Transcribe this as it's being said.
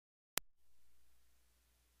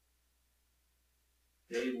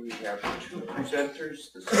Today we have two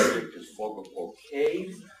presenters. The subject is Fogelpole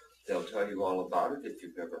Cave. They'll tell you all about it if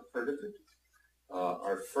you've never heard of it.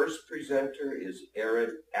 Our first presenter is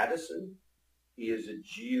Aaron Addison. He is a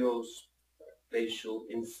geospatial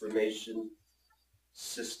information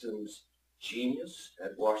systems genius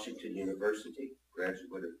at Washington University,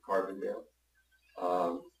 graduate of Carbondale.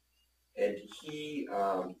 And he,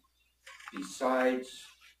 besides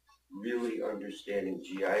really understanding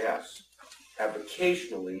GIS,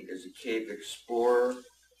 avocationally is a cave explorer,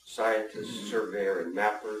 scientist, surveyor, and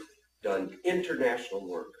mapper, done international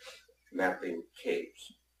work mapping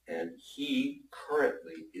caves. And he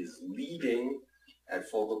currently is leading at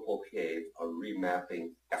Fogelpole Cave a remapping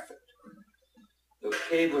effort. The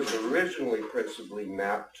cave was originally principally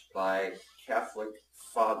mapped by Catholic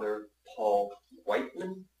Father Paul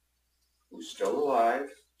Wightman, who's still alive,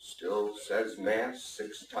 still says Mass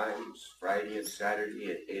 6 times Friday and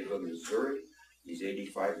Saturday at Ava, Missouri. He's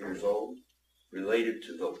 85 years old, related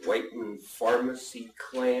to the Wightman pharmacy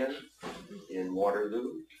clan in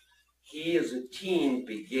Waterloo. He, as a teen,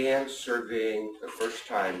 began surveying the first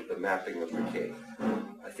time the mapping of the cave.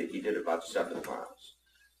 I think he did about 7 miles.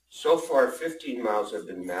 So far, 15 miles have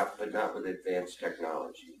been mapped, but not with advanced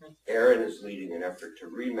technology. Aaron is leading an effort to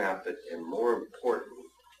remap it, and more important,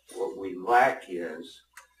 what we lack is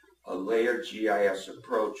a layered GIS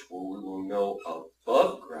approach where we will know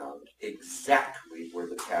above ground exactly where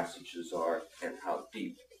the passages are and how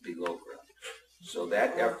deep below ground. So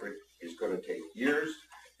that effort is going to take years.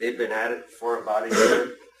 They've been at it for about a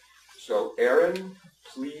year. So Aaron,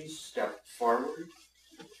 please step forward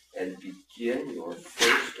and begin your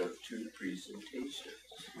first of 2 presentations.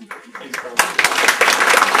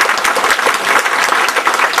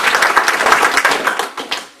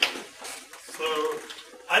 So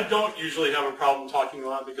I don't usually have a problem talking a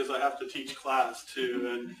lot because I have to teach class too,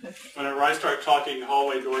 and whenever I start talking,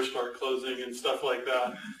 hallway doors start closing and stuff like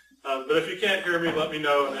that. But if you can't hear me, let me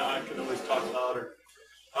know, and I can always talk louder.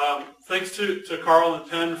 Thanks to Carl and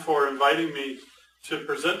Penn for inviting me to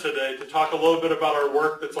present today to talk a little bit about our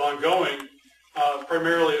work that's ongoing,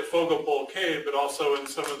 primarily at Fogelpole Cave, but also in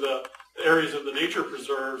some of the areas of the nature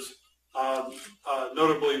preserves,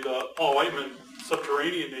 notably the Paul Wightman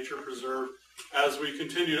Subterranean Nature Preserve, as we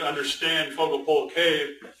continue to understand Fogelpole Cave,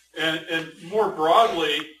 and more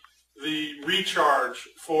broadly, the recharge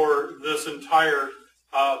for this entire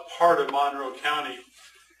part of Monroe County.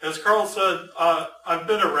 As Carl said, I've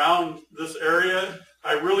been around this area.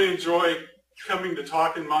 I really enjoy coming to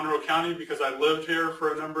talk in Monroe County because I lived here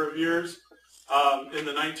for a number of years in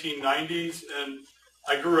the 1990s, and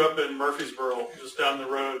I grew up in Murfreesboro, just down the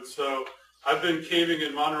road. So I've been caving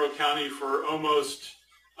in Monroe County for almost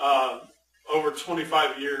over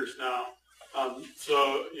 25 years now.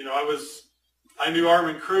 So, you know, I knew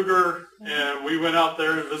Armin Kruger, and we went out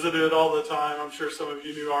there and visited all the time. I'm sure some of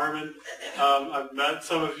you knew Armin. I've met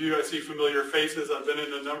some of you. I see familiar faces. I've been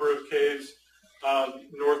in a number of caves,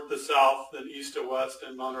 north to south and east to west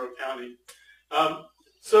in Monroe County.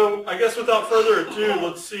 So I guess without further ado,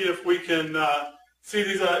 let's see if we can see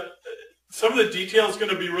these. Some of the details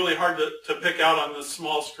going to be really hard to pick out on this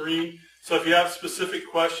small screen. So if you have specific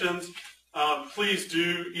questions, please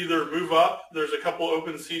do either move up. There's a couple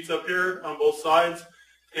open seats up here on both sides,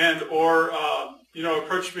 or you know,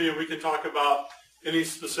 approach me and we can talk about any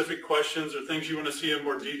specific questions or things you want to see in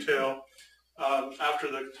more detail after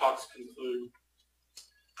the talks conclude.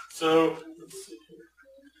 So let's see here.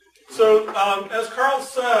 So as Carl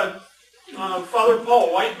said, Father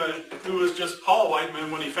Paul Wightman, who was just Paul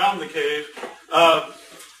Wightman when he found the cave,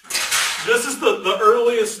 this is the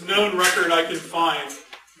earliest known record I can find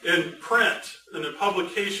in print, in a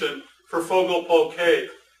publication for Fogelpole Cave.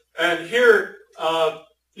 And here,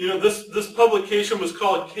 you know, this publication was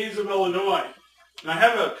called Caves of Illinois. And I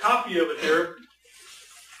have a copy of it here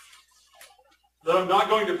that I'm not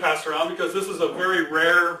going to pass around because this is a very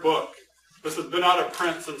rare book. This has been out of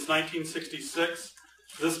print since 1966.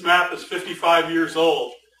 This map is 55 years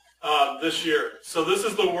old this year. So this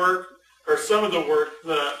is the work, or some of the work,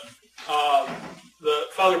 that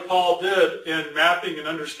Father Paul did in mapping and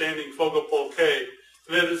understanding Fogelpole Cave.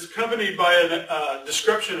 And it is accompanied by a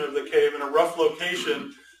description of the cave in a rough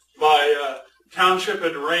location by township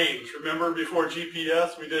and range. Remember, before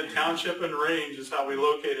GPS, we did township and range is how we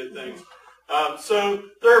located things. So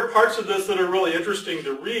there are parts of this that are really interesting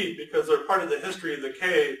to read because they're part of the history of the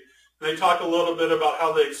cave. And they talk a little bit about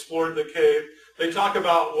how they explored the cave. They talk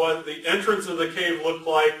about what the entrance of the cave looked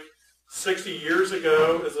like 60 years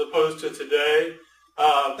ago as opposed to today.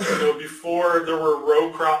 You know, before there were row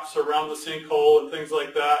crops around the sinkhole and things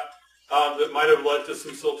like that that might have led to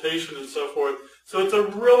some siltation and so forth. So it's a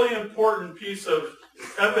really important piece of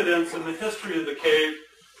evidence in the history of the cave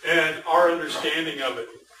and our understanding of it.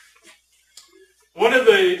 One of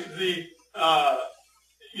this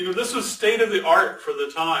was state of the art for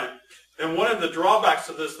the time. And one of the drawbacks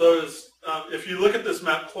of this, though, is if you look at this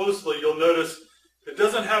map closely, you'll notice it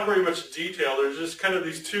doesn't have very much detail. There's just kind of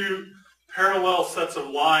these two parallel sets of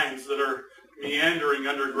lines that are meandering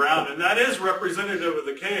underground. And that is representative of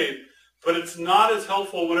the cave, but it's not as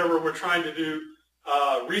helpful whenever we're trying to do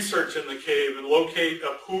research in the cave and locate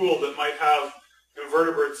a pool that might have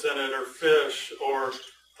invertebrates in it or fish or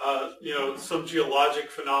some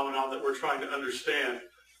geologic phenomenon that we're trying to understand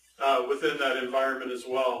within that environment as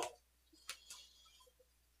well.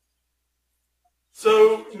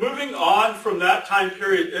 So moving on from that time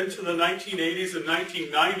period into the 1980s and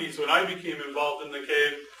 1990s, when I became involved in the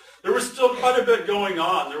cave, there was still quite a bit going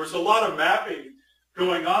on. There was a lot of mapping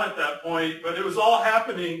going on at that point, but it was all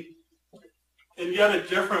happening in yet a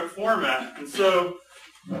different format. And so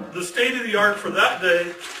the state of the art for that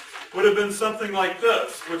day would have been something like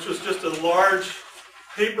this, which was just a large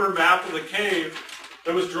paper map of the cave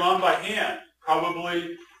that was drawn by hand,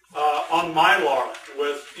 probably on mylar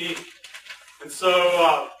with ink. And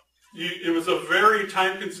so it was a very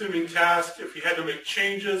time-consuming task. If you had to make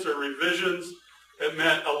changes or revisions, it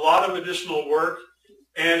meant a lot of additional work,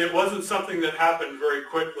 and it wasn't something that happened very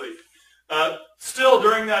quickly. Still,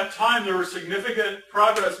 during that time, there was significant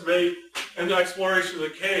progress made in the exploration of the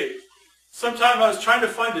cave. Sometime I was trying to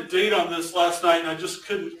find a date on this last night, and I just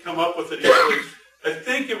couldn't come up with it easily. I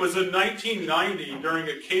think it was in 1990, during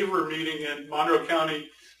a caver meeting in Monroe County,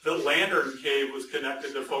 that Lantern Cave was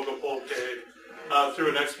connected to Fogelpole Cave through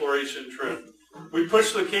an exploration trip. We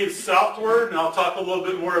pushed the cave southward, and I'll talk a little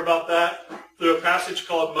bit more about that, through a passage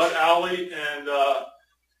called Mud Alley,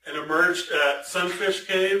 and emerged at Sunfish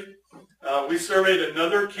Cave. We surveyed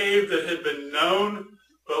another cave that had been known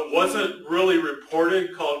but wasn't really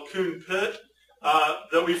reported, called Coon Pit,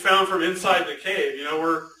 that we found from inside the cave.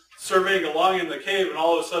 We're surveying along in the cave, and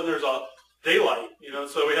all of a sudden there's a daylight.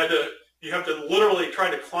 So you have to literally try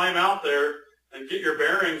to climb out there and get your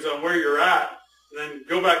bearings on where you're at, and then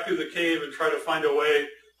go back through the cave and try to find a way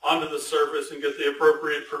onto the surface and get the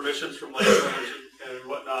appropriate permissions from landowners and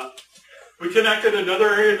whatnot. We connected another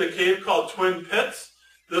area of the cave called Twin Pits.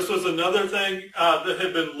 This was another thing that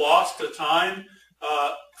had been lost to time.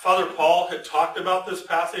 Father Paul had talked about this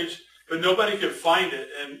passage, but nobody could find it,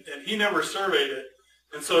 and he never surveyed it.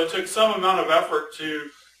 And so it took some amount of effort to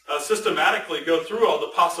systematically go through all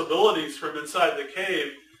the possibilities from inside the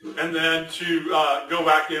cave, and then to go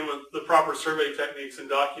back in with the proper survey techniques and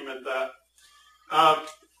document that.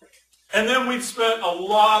 And then we spent a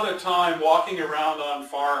lot of time walking around on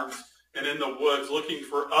farms and in the woods looking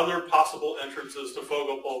for other possible entrances to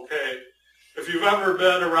Fogelpole Cave. If you've ever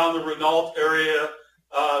been around the Renault area,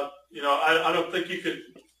 I don't think you could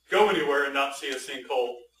go anywhere and not see a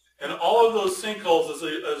sinkhole. And all of those sinkholes,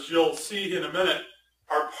 as you'll see in a minute,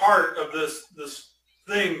 are part of this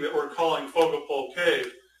thing that we're calling Fogelpole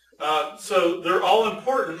Cave. So they're all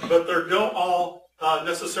important, but they don't all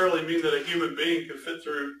necessarily mean that a human being can fit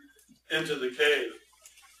through into the cave.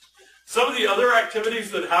 Some of the other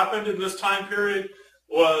activities that happened in this time period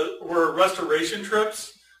were restoration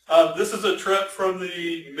trips. This is a trip from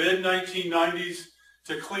the mid-1990s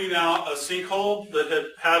to clean out a sinkhole that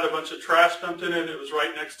had a bunch of trash dumped in it. It was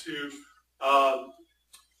right next to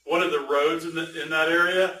one of the roads in that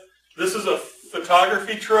area. This is a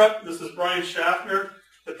photography trip. This is Brian Schaffner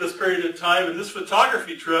at this period of time. And this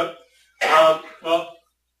photography trip, I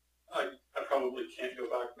probably can't go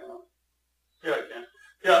back now. Yeah, I can.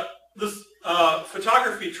 Yeah, this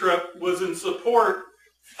photography trip was in support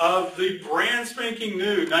of the brand spanking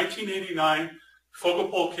new 1989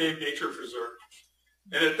 Fogelpole Cave Nature Preserve.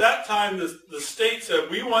 And at that time, the state said,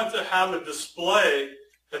 we want to have a display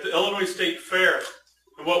at the Illinois State Fair.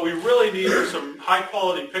 And what we really need are some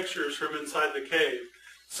high-quality pictures from inside the cave.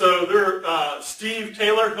 So Steve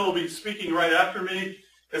Taylor, who'll be speaking right after me,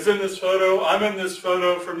 is in this photo. I'm in this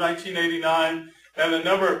photo from 1989. And a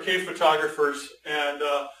number of cave photographers and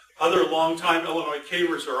other longtime Illinois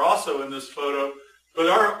cavers are also in this photo. But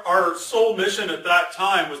our sole mission at that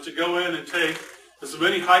time was to go in and take as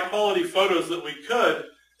many high-quality photos that we could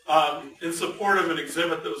in support of an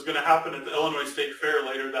exhibit that was going to happen at the Illinois State Fair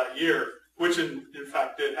later that year, which in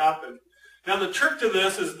fact did happen. Now the trick to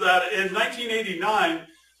this is that in 1989,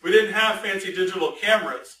 we didn't have fancy digital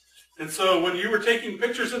cameras. And so when you were taking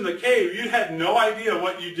pictures in the cave, you had no idea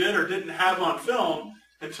what you did or didn't have on film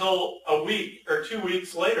until a week or 2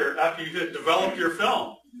 weeks later after you had developed your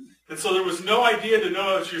film. And so there was no idea to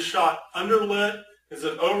know if you shot underlit, is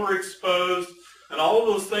it overexposed, and all of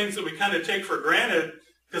those things that we kind of take for granted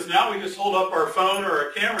because now we just hold up our phone or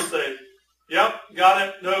our camera and say, yep, got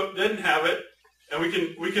it, no, didn't have it, and we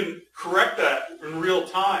can correct that in real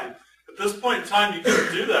time. At this point in time, you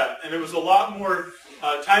couldn't do that, and it was a lot more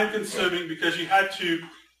time-consuming because you had to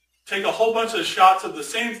take a whole bunch of shots of the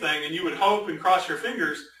same thing, and you would hope and cross your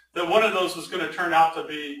fingers that one of those was going to turn out to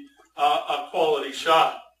be a quality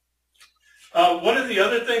shot. One of the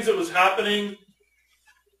other things that was happening,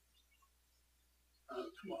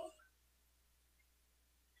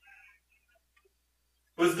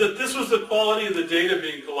 was that this was the quality of the data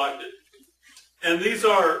being collected. And these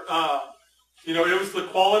are, it was the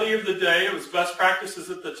quality of the day, it was best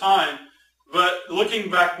practices at the time, but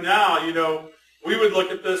looking back now, we would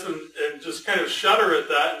look at this and just kind of shudder at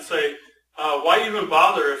that and say, why even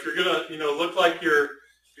bother if you're going to, look like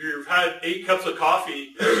you've had 8 cups of coffee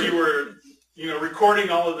as you were,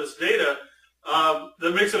 recording all of this data.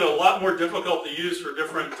 That makes it a lot more difficult to use for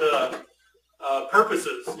different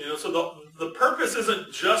purposes. So the purpose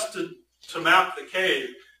isn't just to map the cave.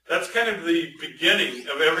 That's kind of the beginning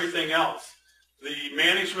of everything else. The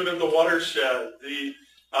management of the watershed, the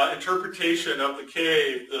interpretation of the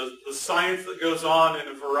cave, the science that goes on in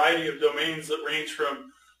a variety of domains that range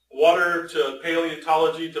from water to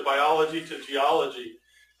paleontology to biology to geology.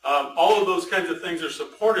 All of those kinds of things are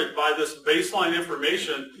supported by this baseline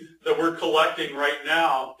information that we're collecting right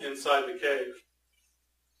now inside the cave.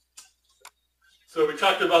 So we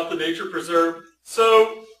talked about the nature preserve.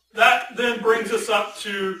 So that then brings us up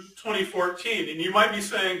to 2014. And you might be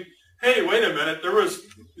saying, hey, wait a minute, there was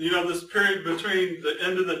this period between the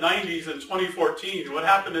end of the 90s and 2014. What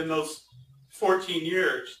happened in those 14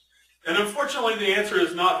 years? And unfortunately, the answer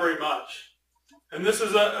is not very much. And this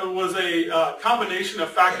was a combination of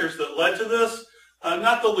factors that led to this,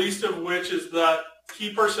 not the least of which is that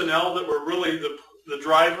key personnel that were really the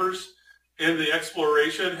drivers in the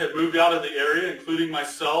exploration had moved out of the area, including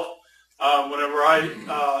myself. Whenever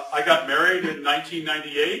I got married in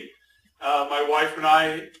 1998, my wife and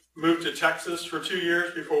I moved to Texas for 2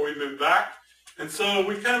 years before we moved back. And so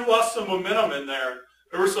we kind of lost some momentum in there.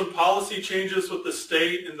 There were some policy changes with the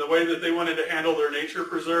state and the way that they wanted to handle their nature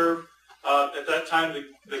preserve. At that time,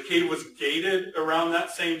 the cave was gated around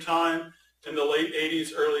that same time in the late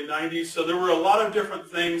 80s, early 90s. So there were a lot of different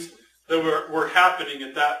things that were happening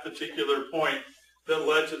at that particular point that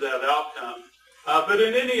led to that outcome. But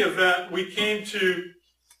in any event, we came to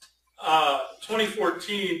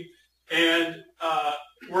 2014 and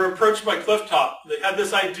were approached by Clifftop. They had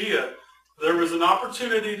this idea. There was an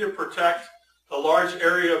opportunity to protect a large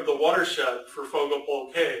area of the watershed for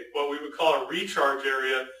Fogelpole Cave, what we would call a recharge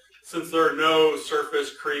area, since there are no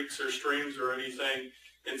surface creeks or streams or anything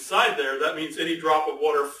inside there. That means any drop of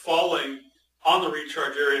water falling on the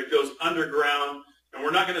recharge area goes underground, and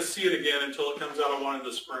we're not going to see it again until it comes out of one of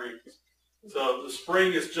the springs. So the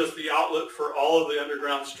spring is just the outlet for all of the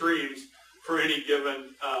underground streams for any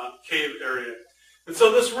given cave area. And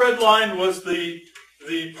so this red line was the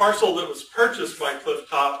parcel that was purchased by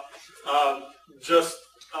Clifftop just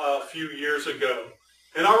a few years ago.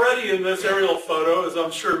 And already in this aerial photo, as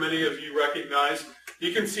I'm sure many of you recognize,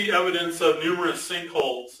 you can see evidence of numerous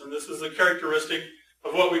sinkholes. And this is a characteristic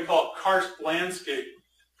of what we call karst landscape.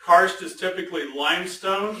 Karst is typically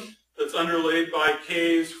limestone that's underlaid by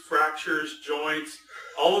caves, fractures, joints,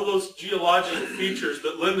 all of those geologic features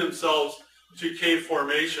that lend themselves to cave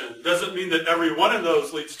formation. Doesn't mean that every one of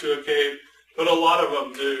those leads to a cave, but a lot of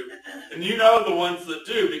them do. And you know the ones that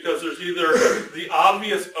do because there's either the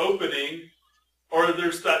obvious opening or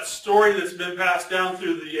there's that story that's been passed down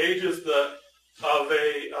through the ages of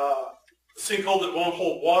a sinkhole that won't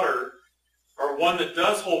hold water, or one that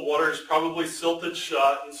does hold water is probably silted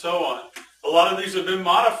shut, and so on. A lot of these have been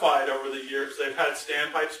modified over the years. They've had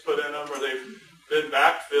standpipes put in them, or they've been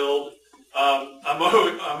backfilled. I'm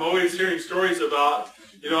always hearing stories about,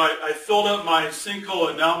 I filled up my sinkhole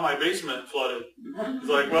and now my basement flooded. It's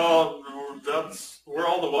like, well, that's where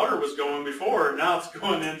all the water was going before, and now it's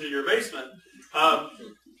going into your basement.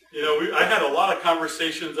 I had a lot of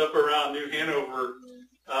conversations up around New Hanover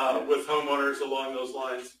with homeowners along those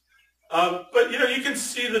lines. But you can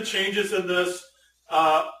see the changes in this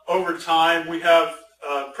over time. We have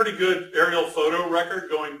a pretty good aerial photo record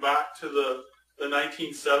going back to the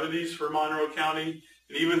 1970s for Monroe County,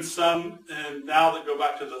 and even some and now that go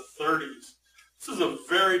back to the 30s. This is a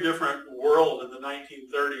very different world in the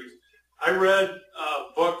 1930s. I read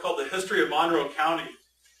a book called The History of Monroe County.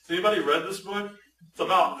 Has anybody read this book? It's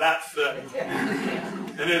about that thick.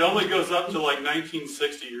 And it only goes up to like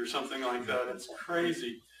 1960 or something like that. It's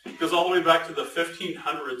crazy. It goes all the way back to the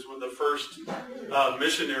 1500s when the first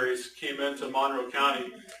missionaries came into Monroe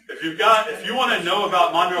County. If you want to know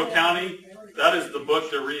about Monroe County, that is the book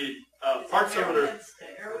to read. Parts of it are...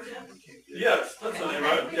 Yes, that's the name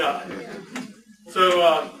of it, yeah. So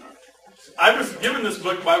I was given this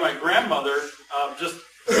book by my grandmother just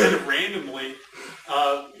kind of randomly,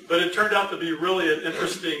 but it turned out to be really an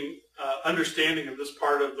interesting understanding of this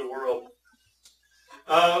part of the world.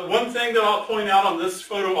 One thing that I'll point out on this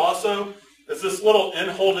photo also is this little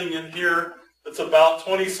inholding in here that's about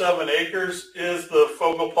 27 acres is the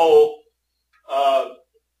Fogelpole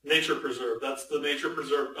Nature Preserve. That's the nature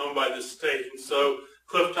preserve owned by the state. And so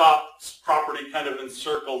Clifftop's property kind of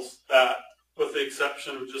encircles that, with the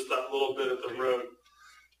exception of just that little bit of the road.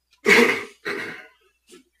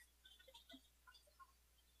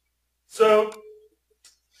 So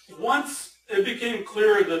once it became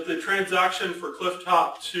clear that the transaction for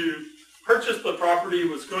Clifftop to purchase the property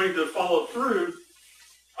was going to follow through,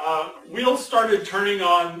 wheels started turning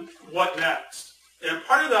on what next. And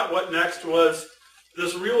part of that what next was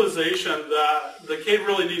this realization that the cave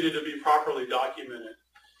really needed to be properly documented,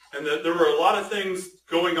 and that there were a lot of things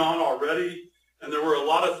going on already, and there were a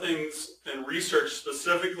lot of things in research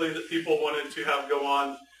specifically that people wanted to have go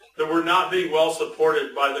on that were not being well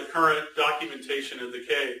supported by the current documentation of the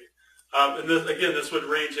cave. And this, again, this would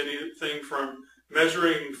range anything from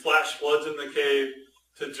measuring flash floods in the cave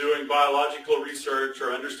to doing biological research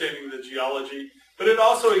or understanding the geology. But it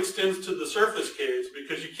also extends to the surface caves,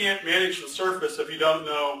 because you can't manage the surface if you don't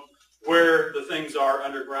know where the things are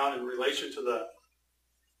underground in relation to that.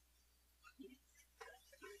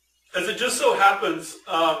 As it just so happens,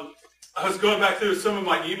 I was going back through some of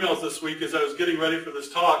my emails this week as I was getting ready for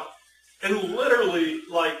this talk, and literally,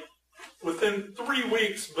 like, within 3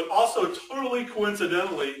 weeks, but also totally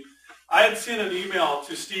coincidentally, I had sent an email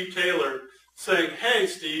to Steve Taylor saying, "Hey,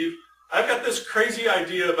 Steve, I've got this crazy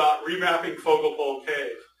idea about remapping Fogelpole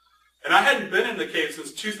Cave." And I hadn't been in the cave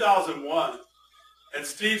since 2001. And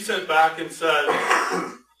Steve sent back and said,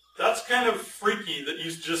 "That's kind of freaky that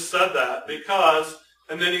you just said that, because,"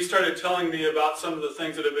 and then he started telling me about some of the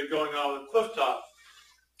things that have been going on with Clifftop.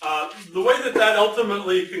 The way that that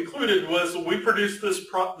ultimately concluded was we produced this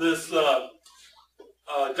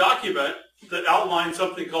document that outlined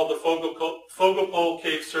something called the Fogelpole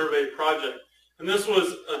Cave Survey Project. And this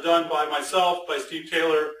was done by myself, by Steve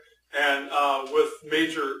Taylor, and with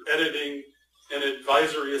major editing and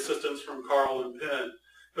advisory assistance from Carl and Penn.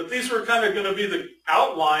 But these were kind of going to be the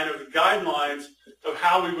outline or the guidelines of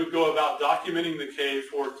how we would go about documenting the cave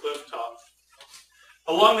for Clifftop.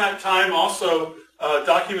 Along that time also,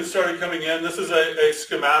 documents started coming in. This is a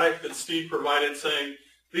schematic that Steve provided saying,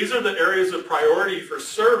 these are the areas of priority for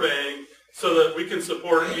surveying so that we can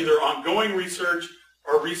support either ongoing research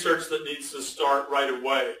or research that needs to start right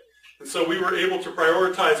away. And so we were able to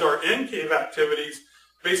prioritize our in-cave activities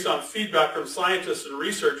based on feedback from scientists and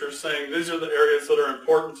researchers saying these are the areas that are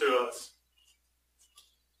important to us.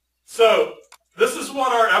 So this is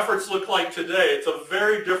what our efforts look like today. It's a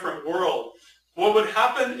very different world. What would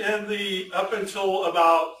happen in the, up until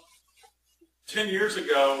about 10 years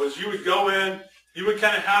ago, was you would go in, you would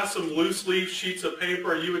kind of have some loose leaf sheets of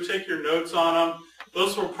paper, you would take your notes on them.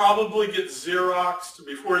 Those will probably get Xeroxed.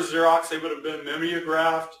 Before Xerox, they would have been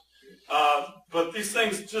mimeographed. But these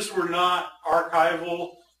things just were not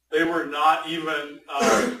archival. They were not even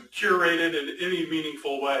curated in any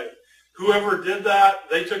meaningful way. Whoever did that,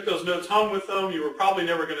 they took those notes home with them. You were probably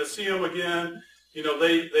never going to see them again. You know,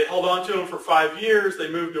 they held on to them for 5 years. They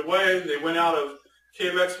moved away. They went out of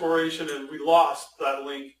cave exploration, and we lost that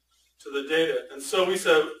link to the data. And so we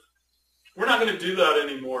said, we're not going to do that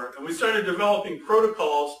anymore. And we started developing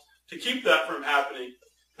protocols to keep that from happening.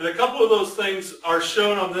 And a couple of those things are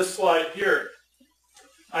shown on this slide here.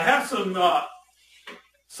 I have some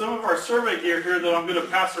of our survey gear here that I'm going to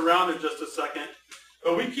pass around in just a second.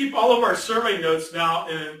 But we keep all of our survey notes now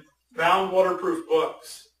in bound waterproof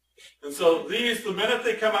books. And so these, the minute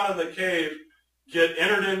they come out of the cave, get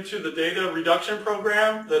entered into the data reduction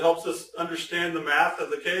program that helps us understand the math of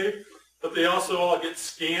the cave. But they also all get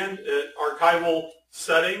scanned at archival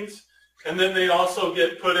settings. And then they also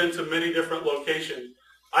get put into many different locations.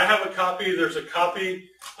 I have a copy. There's a copy.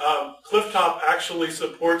 Clifftop actually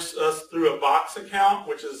supports us through a Box account,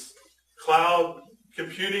 which is cloud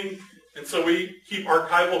computing. And so we keep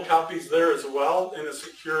archival copies there as well in a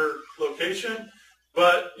secure location.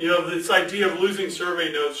 But, you know, this idea of losing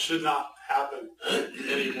survey notes should not happen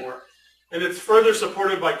anymore. And it's further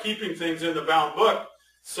supported by keeping things in the bound book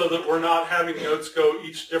so that we're not having notes go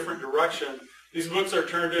each different direction. These books are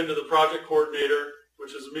turned into the project coordinator,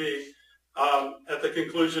 which is me, at the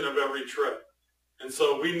conclusion of every trip. And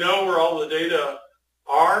so we know where all the data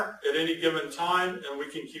are at any given time, and we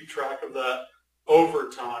can keep track of that over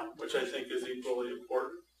time, which I think is equally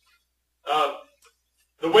important.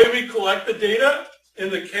 The way we collect the data in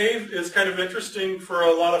the cave is kind of interesting for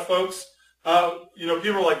a lot of folks.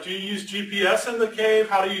 People are like, do you use GPS in the cave?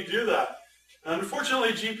 How do you do that? And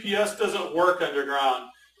unfortunately, GPS doesn't work underground.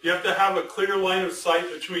 You have to have a clear line of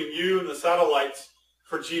sight between you and the satellites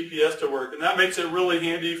for GPS to work. And that makes it really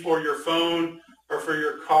handy for your phone or for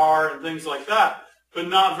your car and things like that, but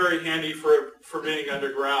not very handy for being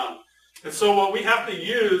underground. And so what we have to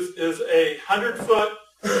use is a 100-foot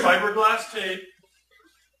fiberglass tape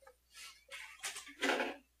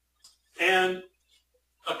and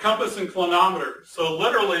a compass and clinometer. So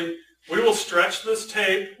literally, we will stretch this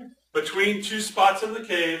tape between two spots in the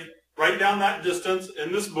cave, write down that distance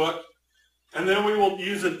in this book, and then we will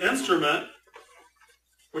use an instrument,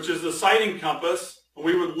 which is the sighting compass.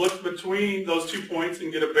 We would look between those 2 points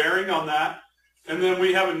and get a bearing on that. And then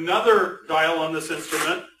we have another dial on this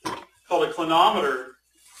instrument called a clinometer.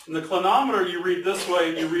 And the clinometer, you read this way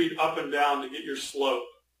and you read up and down to get your slope.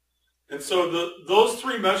 And so those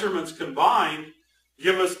three measurements combined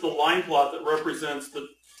give us the line plot that represents the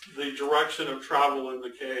direction of travel in the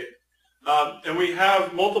cave. And we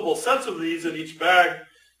have multiple sets of these in each bag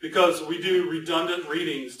because we do redundant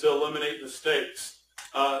readings to eliminate mistakes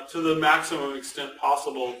to the maximum extent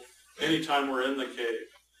possible anytime we're in the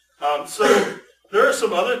cave. So there are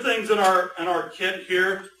some other things in our kit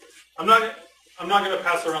here. I'm not going to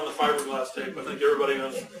pass around the fiberglass tape. I think everybody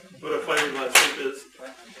knows what a fiberglass tape is.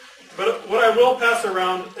 But what I will pass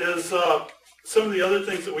around is some of the other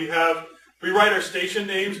things that we have. We write our station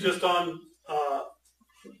names just on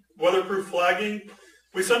weatherproof flagging.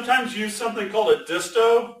 We sometimes use something called a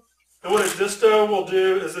disto. And what a disto will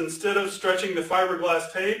do is instead of stretching the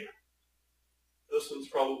fiberglass tape, this one's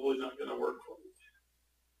probably not going to work for me.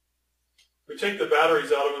 We take the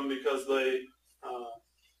batteries out of them because they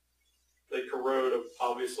corrode,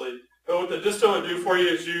 obviously. But what the disto will do for you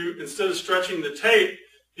is instead of stretching the tape,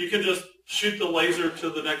 you can just shoot the laser to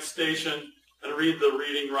the next station and read the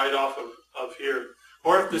reading right off of here.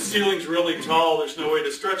 Or if the ceiling's really tall, there's no way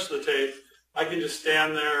to stretch the tape, I can just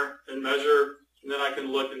stand there and measure, and then I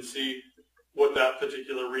can look and see what that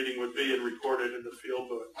particular reading would be and record it in the field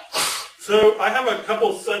book. So I have a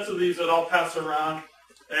couple sets of these that I'll pass around,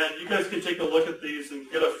 and you guys can take a look at these and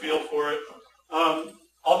get a feel for it.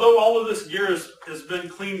 Although all of this gear has been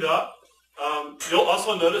cleaned up, you'll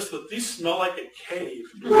also notice that these smell like a cave,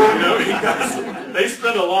 because they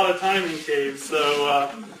spend a lot of time in caves. So,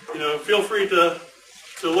 feel free to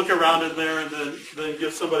look around in there and then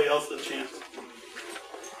give somebody else a chance.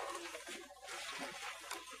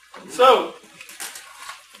 So,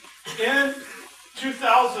 in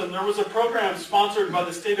 2000, there was a program sponsored by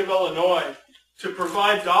the state of Illinois to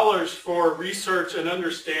provide dollars for research and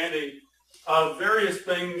understanding of various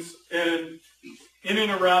things in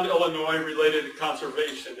and around Illinois related to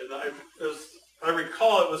conservation. And as I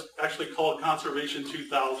recall, it was actually called Conservation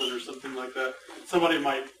 2000 or something like that. Somebody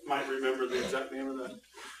might remember the exact name of that.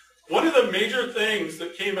 One of the major things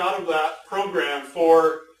that came out of that program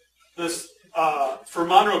for this, for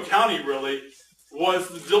Monroe County really, was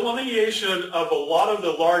the delineation of a lot of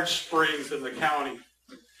the large springs in the county.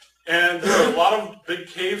 And there are a lot of big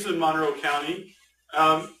caves in Monroe County,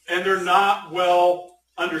 and they're not well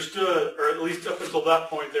understood, or at least up until that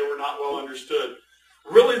point they were not well understood.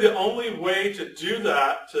 Really the only way to do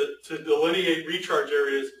that, to delineate recharge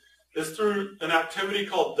areas, is through an activity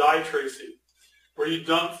called dye tracing, where you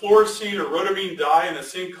dump fluorescein or rhodamine dye in a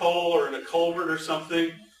sinkhole or in a culvert or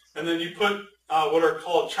something, and then you put what are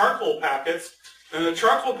called charcoal packets, and the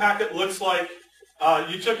charcoal packet looks like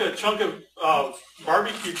you took a chunk of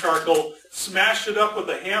barbecue charcoal, smashed it up with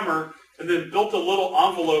a hammer, and then built a little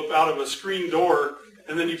envelope out of a screen door,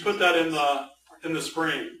 and then you put that in the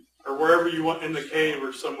spring, or wherever you want, in the cave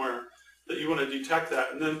or somewhere that you want to detect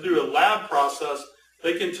that. And then through a lab process,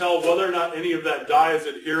 they can tell whether or not any of that dye is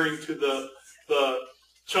adhering to the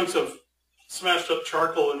chunks of smashed up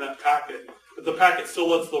charcoal in that packet. But the packet still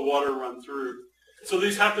lets the water run through. So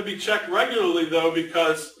these have to be checked regularly, though,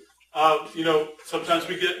 because sometimes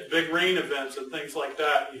we get big rain events and things like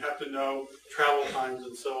that. You have to know travel times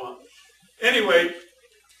and so on. Anyway,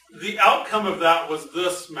 the outcome of that was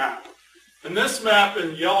this map. And this map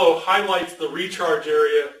in yellow highlights the recharge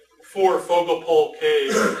area for Fogelpole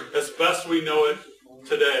Cave as best we know it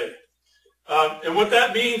today. And what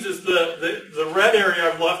that means is the red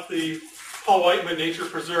area, I've left the Paul Wightman Nature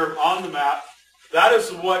Preserve on the map. That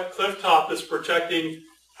is what Clifftop is protecting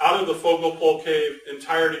out of the Fogelpole Cave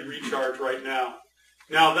entirety recharge right now.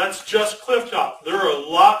 Now that's just Clifftop. There are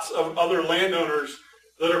lots of other landowners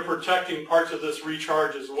that are protecting parts of this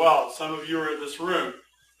recharge as well. Some of you are in this room,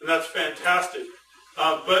 and that's fantastic.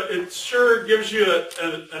 but it sure gives you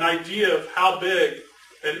an idea of how big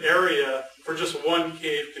an area for just one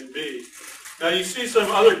cave can be. Now you see some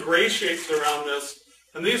other gray shapes around this,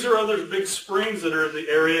 and these are other big springs that are in the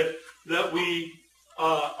area that we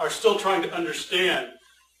are still trying to understand.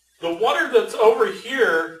 The water that's over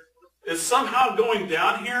here is somehow going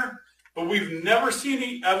down here, but we've never seen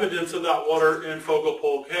any evidence of that water in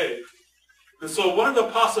Fogelpole Cave. And so one of the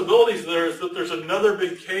possibilities there is that there's another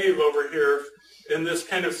big cave over here in this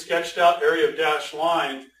kind of sketched out area of dashed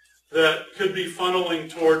line that could be funneling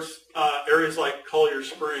towards areas like Collier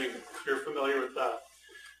Spring, if you're familiar with that.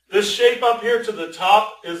 This shape up here to the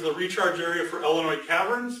top is the recharge area for Illinois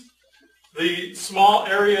Caverns. The small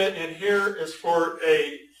area in here is for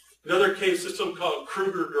another cave system called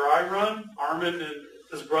Kruger Dry Run. Armin and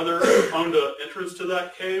his brother owned an entrance to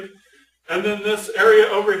that cave. And then this area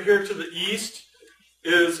over here to the east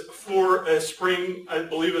is for a spring, I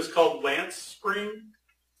believe it's called Lance Spring.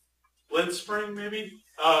 Lance Spring, maybe?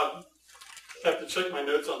 I have to check my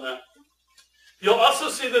notes on that. You'll also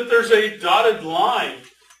see that there's a dotted line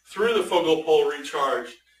through the Fogelpole recharge.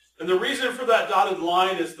 And the reason for that dotted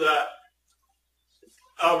line is that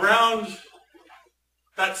around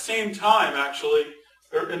that same time, actually,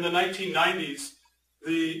 or in the 1990s,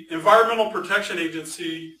 the Environmental Protection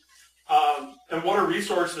Agency and Water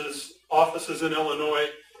Resources offices in Illinois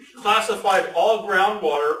classified all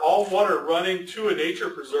groundwater, all water running to a nature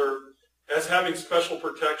preserve as having special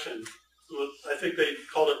protection. I think they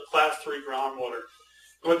called it Class 3 groundwater.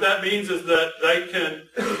 What that means is that they can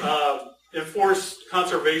enforce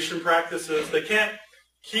conservation practices. They can't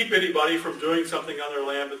keep anybody from doing something on their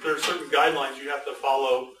land, but there are certain guidelines you have to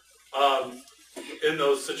follow in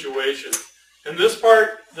those situations. And this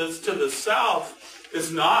part that's to the south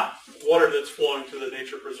is not water that's flowing to the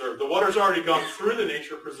nature preserve. The water's already gone through the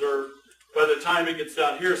nature preserve by the time it gets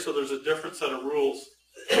down here, so there's a different set of rules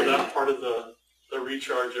for that part of the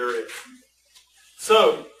recharge area.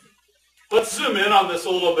 So let's zoom in on this a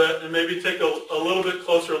little bit and maybe take a little bit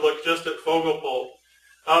closer look just at Fogelpole.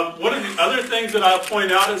 One of the other things that I'll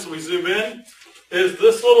point out as we zoom in is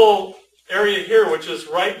this little area here, which is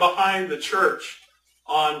right behind the church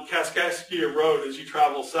on Kaskaskia Road as you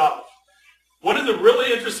travel south. One of the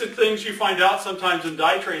really interesting things you find out sometimes in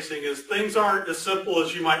dye tracing is things aren't as simple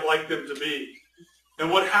as you might like them to be.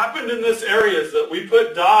 And what happened in this area is that we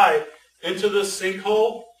put dye into this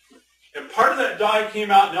sinkhole, and part of that dye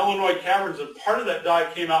came out in Illinois Caverns, and part of that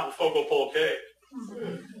dye came out in Fogelpole Cave.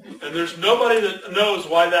 And there's nobody that knows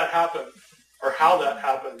why that happened or how that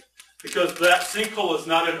happened, because that sinkhole is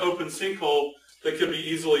not an open sinkhole that can be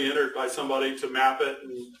easily entered by somebody to map it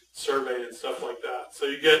and survey and stuff like that. So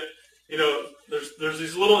you get, there's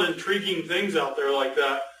these little intriguing things out there like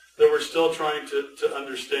that that we're still trying to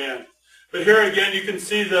understand. But here again, you can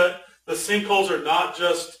see that the sinkholes are not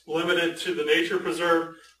just limited to the nature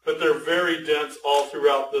preserve, but they're very dense all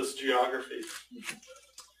throughout this geography.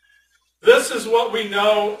 This is what we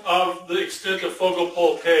know of the extent of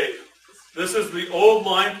Fogelpole Cave. This is the old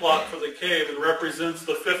line plot for the cave and represents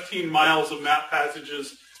the 15 miles of map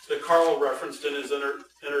passages that Carl referenced in his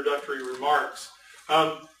introductory remarks.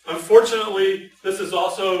 Unfortunately, this is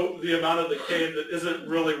also the amount of the cave that isn't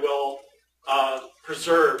really well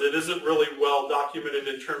preserved. It isn't really well documented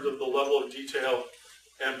in terms of the level of detail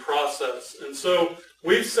and process. And so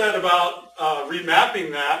we've set about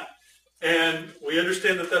remapping that, and we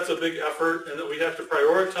understand that that's a big effort and that we have to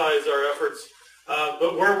prioritize our efforts.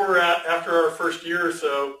 But where we're at after our first year or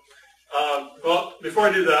so, well, before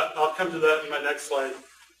I do that, I'll come to that in my next slide.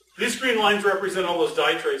 These green lines represent all those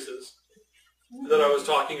dye traces that I was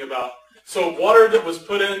talking about. So water that was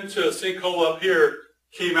put into a sinkhole up here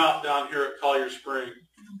came out down here at Collier Spring.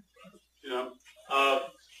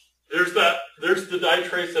 There's the dye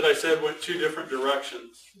trace that I said went two different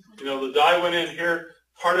directions. The dye went in here.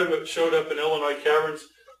 Part of it showed up in Illinois Caverns.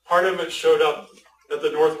 Part of it showed up at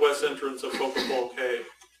the northwest entrance of Fogelpole Cave.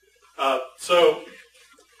 So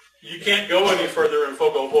you can't go any further in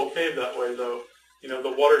Fogelpole Cave that way, though.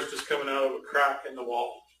 The water's just coming out of a crack in the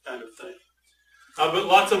wall kind of thing. But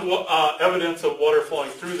lots of evidence of water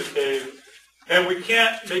flowing through the cave. And we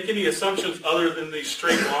can't make any assumptions other than these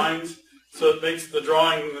straight lines, so it makes the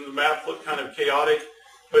drawing and the map look kind of chaotic.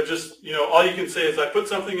 But just, all you can say is I put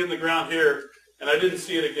something in the ground here, and I didn't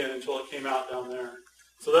see it again until it came out down there.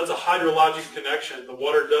 So that's a hydrologic connection. The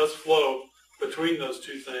water does flow between those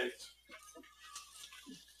two things.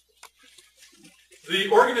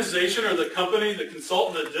 The organization or the company, the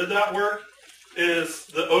consultant that did that work, is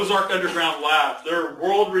the Ozark Underground Lab. They're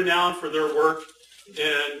world-renowned for their work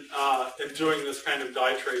in doing this kind of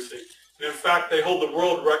dye tracing. And in fact, they hold the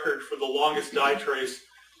world record for the longest dye trace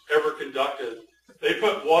ever conducted. They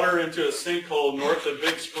put water into a sinkhole north of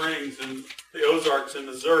Big Springs in the Ozarks in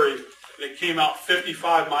Missouri, and it came out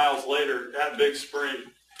 55 miles later at Big Spring.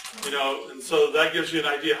 And so that gives you an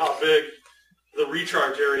idea how big the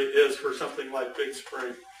recharge area is for something like Big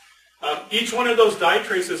Spring. Each one of those dye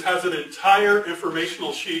traces has an entire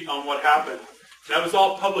informational sheet on what happened. That was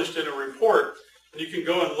all published in a report. And you can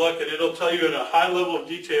go and look, and it'll tell you in a high level of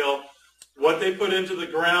detail what they put into the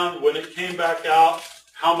ground, when it came back out,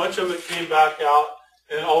 how much of it came back out,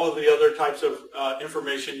 and all of the other types of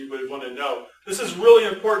information you would want to know. This is really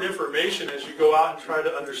important information as you go out and try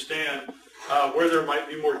to understand where there might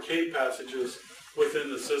be more cave passages within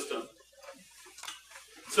the system.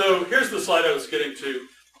 So here's the slide I was getting to.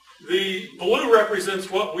 The blue represents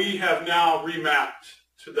what we have now remapped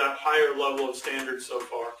to that higher level of standards so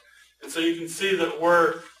far. And so you can see that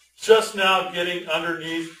we're just now getting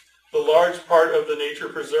underneath the large part of the nature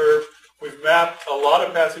preserve. We've mapped a lot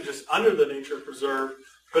of passages under the nature preserve,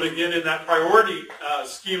 but again, in that priority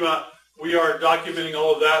schema, we are documenting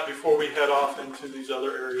all of that before we head off into these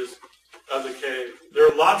other areas of the cave. There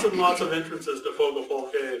are lots and lots of entrances to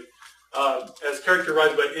Fogelpole Cave, as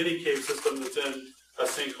characterized by any cave system that's in a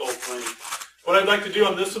sinkhole plain. What I'd like to do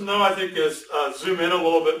on this one, though, I think, is zoom in a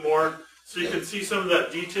little bit more so you can see some of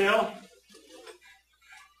that detail.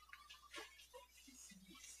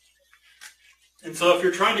 And so if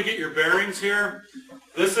you're trying to get your bearings here,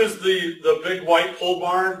 this is the big white pole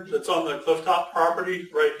barn that's on the Clifftop property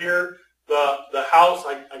right here. The house,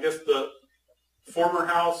 I guess the former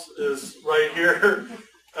house is right here.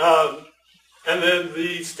 And then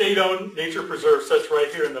the state-owned nature preserve sits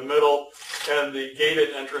right here in the middle, and the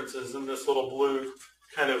gated entrance is in this little blue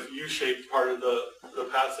kind of U-shaped part of the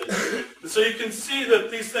passage. And so you can see that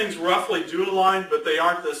these things roughly do align, but they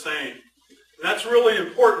aren't the same. And that's really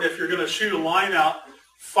important if you're going to shoot a line out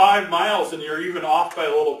 5 miles and you're even off by a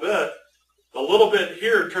little bit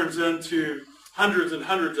here turns into hundreds and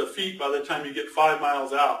hundreds of feet by the time you get 5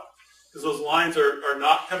 miles out, because those lines are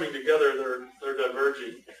not coming together, they're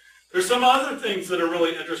diverging. There's some other things that are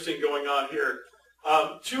really interesting going on here.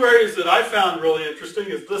 2 areas that I found really interesting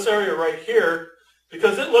is this area right here,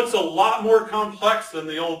 because it looks a lot more complex than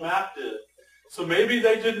the old map did. So maybe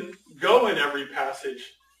they didn't go in every passage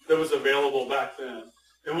that was available back then.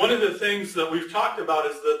 And one of the things that we've talked about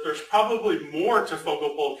is that there's probably more to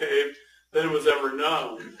Fogelpole Cave than was ever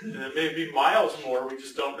known. And it may be miles more, we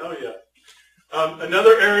just don't know yet.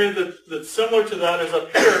 Another area that's similar to that is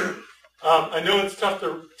up here. I know it's tough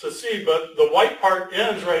to see, but the white part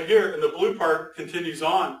ends right here, and the blue part continues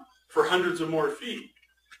on for hundreds of more feet.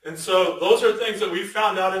 And so those are things that we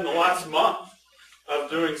found out in the last month of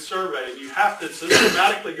doing survey. You have to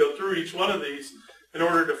systematically go through each one of these in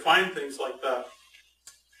order to find things like that.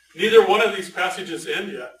 Neither one of these passages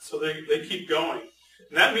end yet, so they keep going.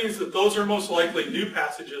 And that means that those are most likely new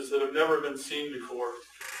passages that have never been seen before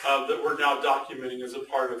that we're now documenting as a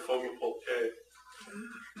part of Fogelpole Cave.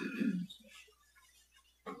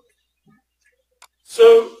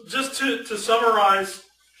 So just to summarize,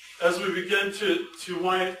 as we begin to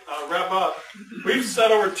wrap up, we've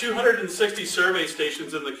set over 260 survey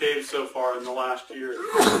stations in the cave so far in the last year.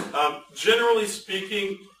 Generally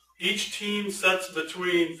speaking, each team sets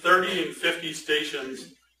between 30 and 50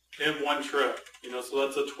 stations in one trip. So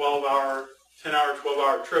that's a 12-hour, 10-hour,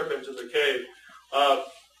 12-hour trip into the cave.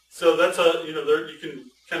 So that's you can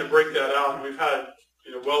kind of break that out, and we've had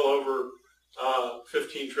well over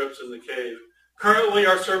 15 trips in the cave. Currently,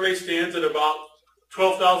 our survey stands at about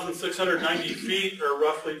 12,690 feet, or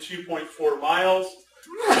roughly 2.4 miles.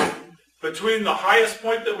 Between the highest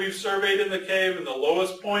point that we've surveyed in the cave and the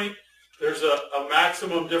lowest point, there's a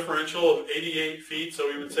maximum differential of 88 feet, so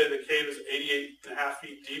we would say the cave is 88.5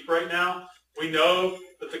 feet deep right now. We know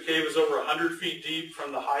that the cave is over 100 feet deep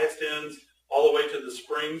from the highest ends all the way to the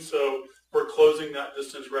spring, so we're closing that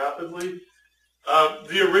distance rapidly.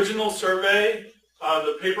 The original survey,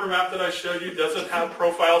 the paper map that I showed you, doesn't have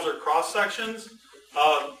profiles or cross-sections.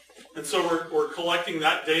 And so we're collecting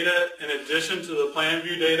that data in addition to the plan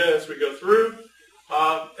view data as we go through.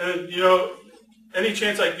 And any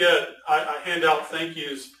chance I get, I hand out thank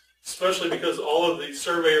yous, especially because all of the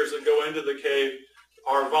surveyors that go into the cave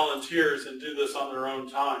are volunteers and do this on their own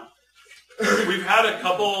time. We've had a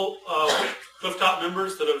couple of Clifftop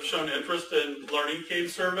members that have shown interest in learning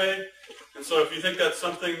cave survey. And so if you think that's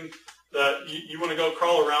something that you want to go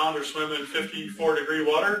crawl around or swim in 54-degree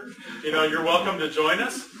water, you're welcome to join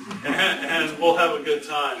us, and we'll have a good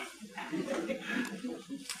time.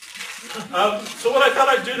 So what I thought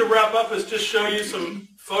I'd do to wrap up is just show you some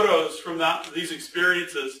photos from these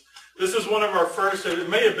experiences. This is one of our first, it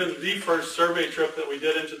may have been the first survey trip that we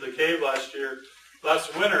did into the cave last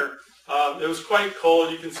winter. It was quite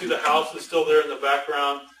cold. You can see the house is still there in the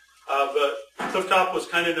background. But Clifftop was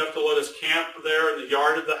kind enough to let us camp there in the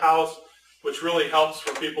yard of the house, which really helps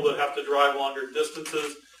for people that have to drive longer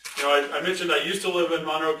distances. You know, I mentioned I used to live in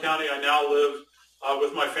Monroe County. I now live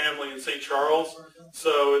with my family in St. Charles.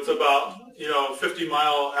 So it's about,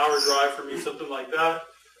 50-mile-hour drive for me, something like that.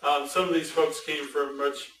 Some of these folks came from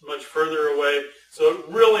much further away. So it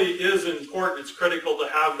really is important. It's critical to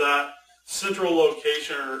have that central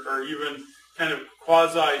location or even kind of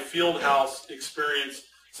quasi-field house experience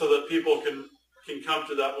so that people can come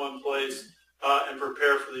to that one place and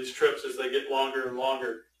prepare for these trips as they get longer and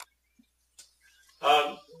longer.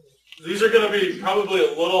 These are going to be probably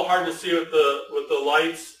a little hard to see with the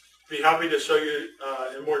lights. Be happy to show you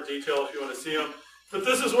in more detail if you want to see them. But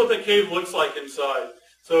this is what the cave looks like inside.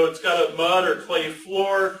 So it's got a mud or clay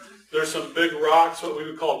floor. There's some big rocks, what we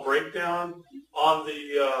would call breakdown, on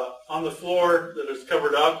the floor that is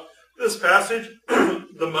covered up. This passage,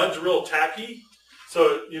 the mud's real tacky,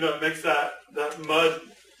 so it makes that mud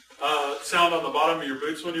sound on the bottom of your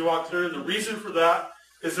boots when you walk through. And the reason for that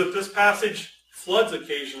is that this passage floods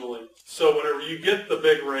occasionally. So whenever you get the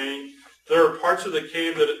big rain, there are parts of the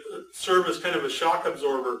cave that serve as kind of a shock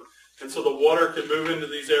absorber. And so the water can move into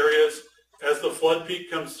these areas as the flood peak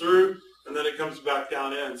comes through, and then it comes back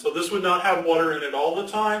down in. So this would not have water in it all the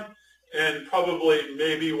time, and probably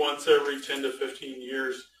maybe once every 10 to 15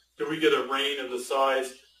 years do we get a rain of the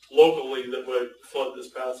size locally that would flood this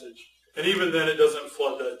passage. And even then it doesn't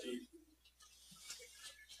flood that deep.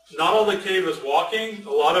 Not all the cave is walking. A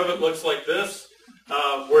lot of it looks like this,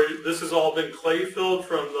 where this has all been clay filled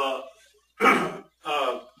from the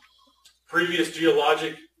previous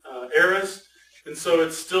geologic eras, and so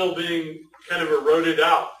it's still being kind of eroded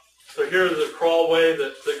out. So here's the crawlway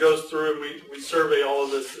that goes through, and we survey all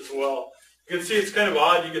of this as well. You can see it's kind of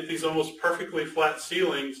odd. You get these almost perfectly flat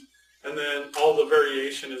ceilings, and then all the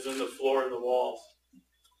variation is in the floor and the walls.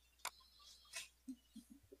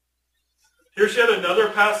 Here's yet another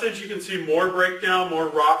passage. You can see more breakdown, more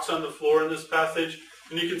rocks on the floor in this passage,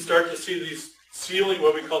 and you can start to see these ceiling,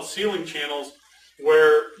 what we call ceiling channels,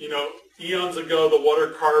 where, eons ago the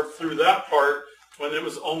water carved through that part when it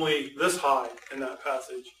was only this high in that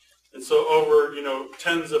passage. And so over,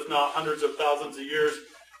 tens if not hundreds of thousands of years,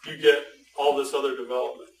 you get all this other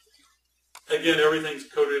development. Again, everything's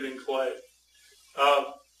coated in clay.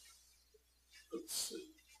 Let's see.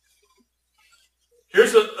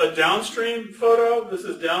 Here's a downstream photo. This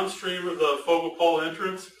is downstream of the Fogelpole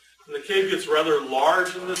entrance. And the cave gets rather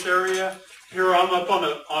large in this area. Here I'm up on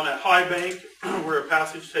a high bank where a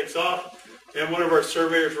passage takes off. And one of our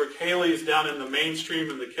surveyors, Rick Haley, is down in the mainstream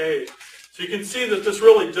of the cave. So you can see that this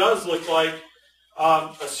really does look like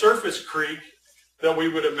a surface creek that we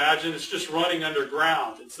would imagine. It's just running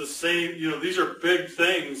underground. It's the same, these are big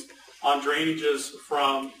things on drainages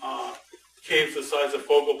from caves the size of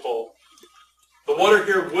Fogelpole. The water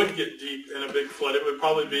here would get deep in a big flood. It would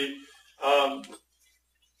probably be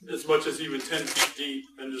as much as even 10 feet deep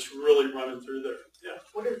and just really running through there. Yeah.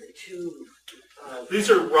 What are the two? These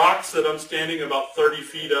are rocks that I'm standing about 30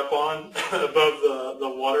 feet up on above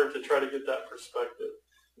the water to try to get that perspective.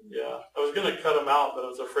 Yeah. I was going to cut them out, but I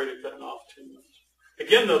was afraid of cutting off too much.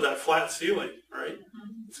 Again, though, that flat ceiling, right?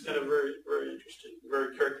 It's kind of very, very interesting,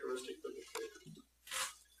 very characteristic of the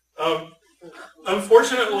cave.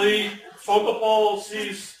 Unfortunately, Fogelpole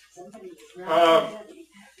sees,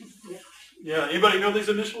 anybody know these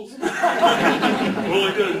initials?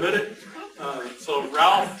 Willing to admit it? So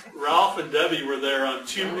Ralph and Debbie were there on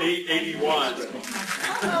 2/8/81.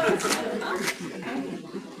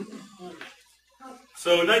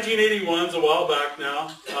 So 1981 is a while back now.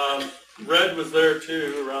 Red was there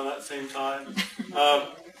too around that same time.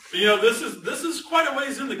 But this is quite a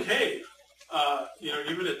ways in the cave.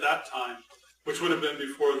 Even at that time, which would have been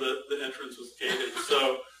before the entrance was gated.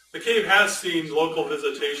 So the cave has seen local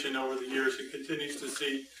visitation over the years. It continues to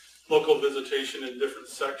see local visitation in different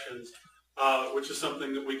sections, which is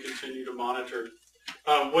something that we continue to monitor.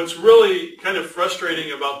 What's really kind of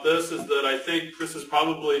frustrating about this is that I think this is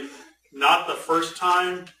probably not the first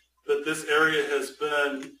time that this area has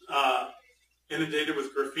been inundated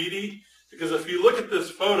with graffiti. Because if you look at this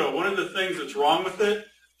photo, one of the things that's wrong with it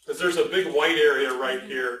is there's a big white area right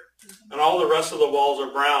here, and all the rest of the walls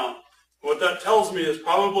are brown. What that tells me is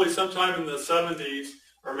probably sometime in the 70s,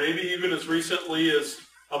 or maybe even as recently as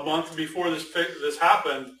a month before this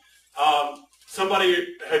happened,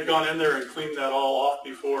 somebody had gone in there and cleaned that all off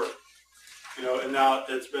before, and now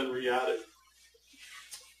it's been re-added.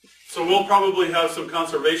 So we'll probably have some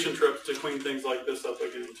conservation trips to clean things like this up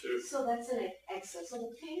again too. So that's an access on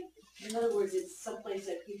the cave? In other words, it's someplace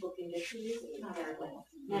that people can get to use it? Not that way.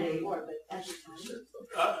 Not anymore, but at the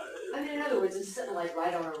time. I mean, in other words, it's sitting like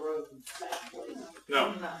right on a road.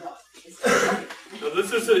 No. No. So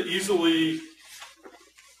this is an easily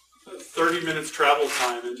 30 minutes travel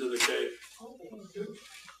time into the cave.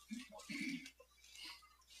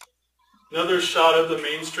 Another shot of the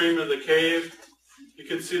mainstream of the cave. You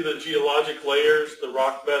can see the geologic layers, the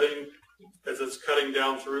rock bedding as it's cutting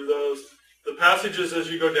down through those. The passages as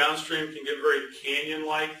you go downstream can get very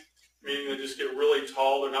canyon-like, meaning they just get really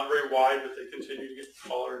tall. They're not very wide, but they continue to get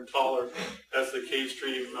taller and taller as the cave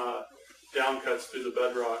stream down cuts through the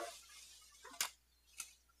bedrock.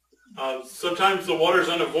 Sometimes the water is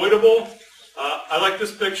unavoidable. I like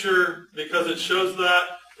this picture because it shows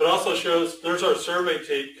that, but also shows there's our survey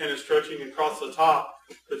tape kind of stretching across the top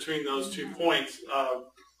between those 2 points.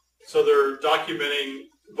 So they're documenting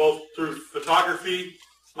both through photography,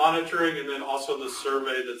 monitoring, and then also the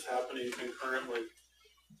survey that's happening concurrently.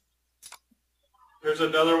 Here's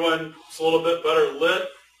another one. It's a little bit better lit,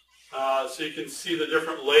 so you can see the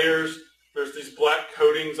different layers. There's these black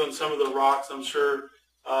coatings on some of the rocks. I'm sure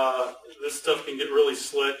this stuff can get really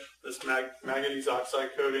slick, this manganese oxide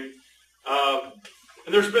coating.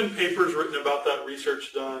 And there's been papers written about that,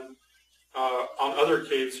 research done on other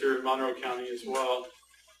caves here in Monroe County as well.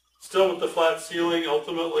 Still with the flat ceiling,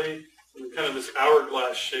 ultimately, and kind of this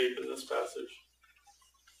hourglass shape in this passage.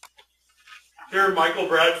 Here, Michael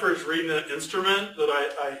Bradford's reading an instrument that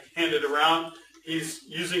I handed around. He's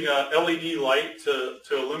using a LED light to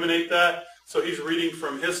illuminate that. So he's reading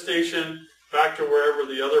from his station back to wherever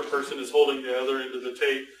the other person is holding the other end of the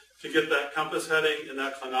tape to get that compass heading and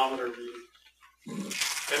that clinometer reading.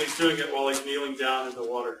 And he's doing it while he's kneeling down in the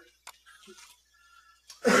water.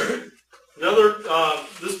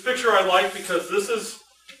 This picture I like because this is,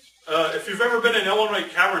 if you've ever been in Illinois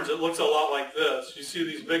caverns, it looks a lot like this. You see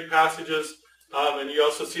these big passages, and you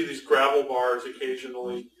also see these gravel bars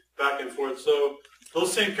occasionally back and forth. So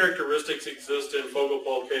those same characteristics exist in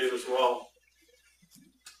Fogelpole Cave as well.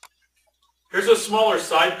 Here's a smaller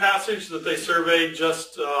side passage that they surveyed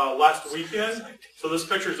just last weekend. So this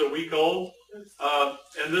picture is a week old.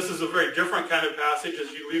 And this is a very different kind of passage.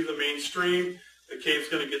 As you leave the main stream, the cave's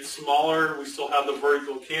going to get smaller. We still have the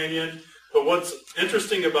vertical canyon. But what's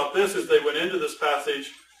interesting about this is they went into this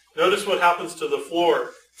passage. Notice what happens to the floor.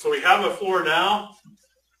 So we have a floor now.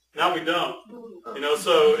 Now we don't. You know,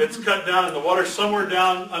 so it's cut down and the water's somewhere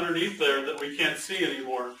down underneath there that we can't see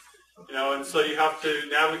anymore. You know, and so you have to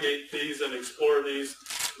navigate these and explore these,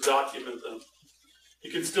 document them.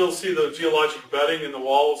 You can still see the geologic bedding in the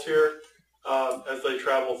walls here as they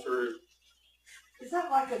travel through. Is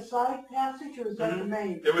that like a side passage or is that the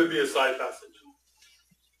main? It would be a side passage.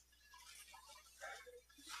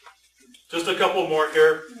 Just a couple more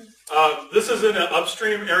here. This is in an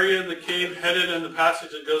upstream area of the cave, headed in the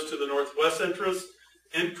passage that goes to the northwest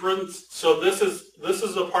entrance. So this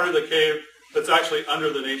is a part of the cave that's actually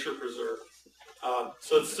under the nature preserve.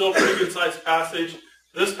 So it's still a pretty good sized passage.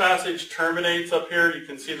 This passage terminates up here. You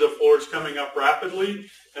can see the floors coming up rapidly.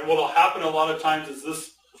 And what will happen a lot of times is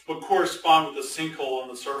this would correspond with the sinkhole on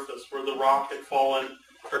the surface where the rock had fallen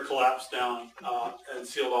or collapsed down and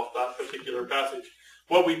sealed off that particular passage.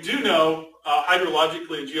 What we do know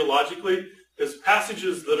hydrologically and geologically is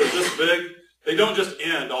passages that are this big, they don't just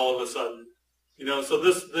end all of a sudden. You know, so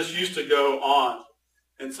this used to go on.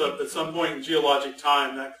 And so at some point in geologic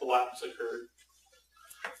time, that collapse occurred.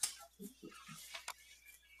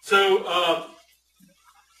 So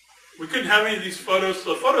we couldn't have any of these photos.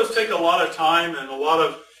 So the photos take a lot of time and a lot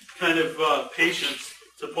of kind of patience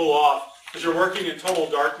to pull off because you're working in total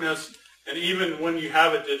darkness. And even when you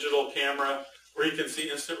have a digital camera where you can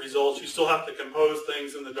see instant results, you still have to compose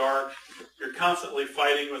things in the dark. You're constantly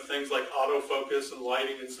fighting with things like autofocus and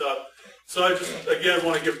lighting and stuff. So I just, again,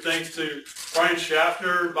 want to give thanks to Brian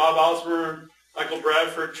Schaffner, Bob Osborne, Michael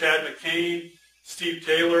Bradford, Chad McCain, Steve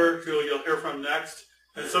Taylor, who you'll hear from next.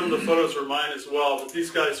 And some of the photos are mine as well, but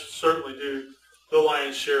these guys certainly do the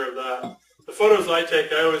lion's share of that. The photos I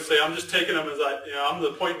take, I always say, I'm just taking them as I'm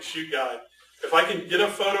the point and shoot guy. If I can get a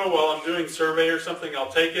photo while I'm doing survey or something,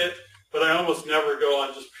 I'll take it, but I almost never go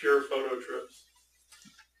on just pure photo trips.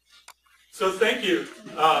 So thank you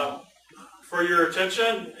for your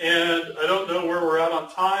attention, and I don't know where we're at on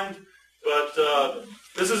time, but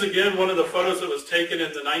this is again one of the photos that was taken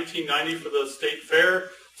in the 1990 for the state fair.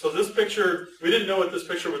 So this picture, we didn't know what this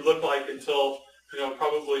picture would look like until,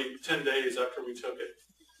 probably 10 days after we took it.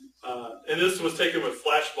 And this was taken with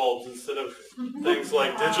flash bulbs instead of things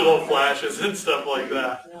like digital flashes and stuff like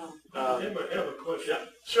that. I have a question. Yeah,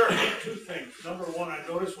 sure. Two things. Number one, I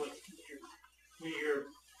noticed when you're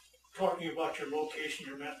talking about your location,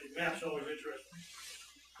 your map, the map's always interesting,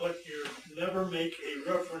 but you never make a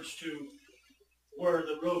reference to where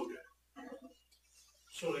the road,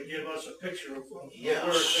 so to give us a picture of where it's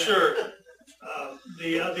at. Sure.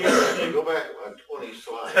 The other thing, Go back about 20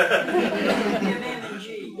 slides.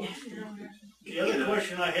 the other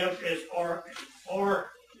question I have is, are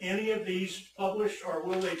any of these published, or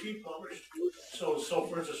will they be published? So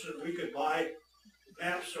for instance, if we could buy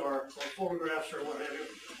maps or photographs or what have you.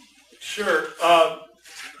 Sure. Let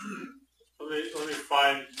me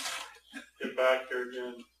get back here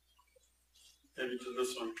again. Maybe to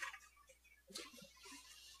this one.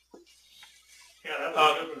 Yeah, that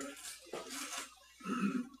was good.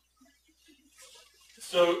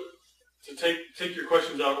 So to take your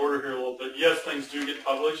questions out of order here a little bit, yes, things do get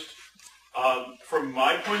published. From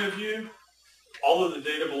my point of view, all of the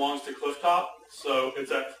data belongs to Clifftop, so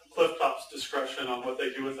it's at Clifftop's discretion on what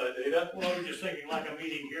they do with that data. Well, I was just thinking like a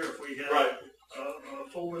meeting here, if we had Right. a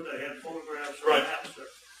folder that had photographs or Right. maps there.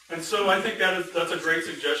 And so I think that's a great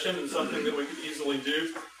suggestion and something that we could easily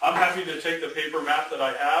do. I'm happy to take the paper map that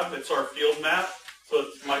I have. It's our field map, so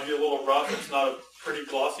it might be a little rough. It's not a pretty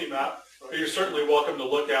glossy map, but you're certainly welcome to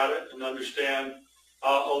look at it and understand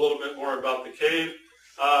a little bit more about the cave.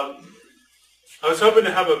 I was hoping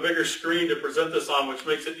to have a bigger screen to present this on, which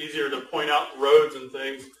makes it easier to point out roads and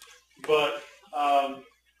things. But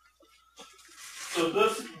so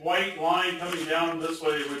this white line coming down this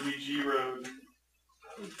way would be G Road.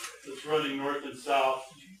 It's running north and south,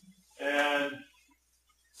 and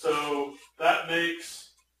so that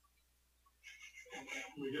makes.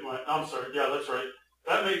 Let me get my. I'm sorry. Yeah, that's right.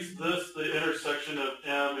 That makes this the intersection of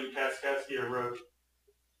M and Kaskaskia Road,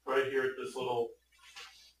 right here at this little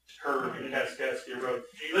curve in Kaskaskia Road.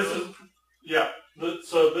 This is, yeah.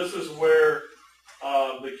 So this is where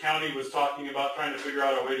the county was talking about trying to figure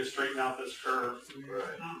out a way to straighten out this curve.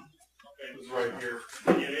 Right. It was right here.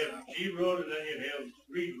 Then you'd have G Road and then you'd have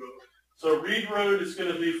Reed Road. So Reed Road is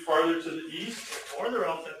going to be farther to the east. Farther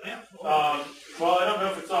off that map. Well, I don't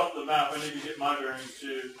know if it's off the map. I need to get my bearings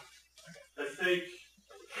too. I think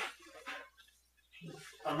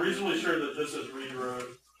I'm reasonably sure that this is Reed Road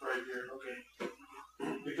right here. Okay.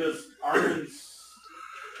 Because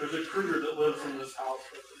there's a Kruger that lives in this house.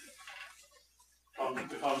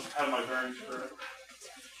 If I have my bearings correct.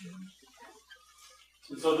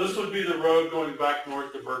 And so this would be the road going back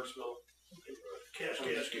north to Burkesville.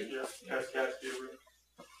 Kaskaskia. Yes, Kaskaskia Road.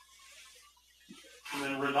 And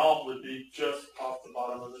then Renault would be just off the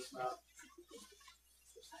bottom of this map.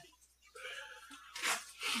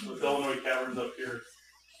 With Illinois Caverns up here.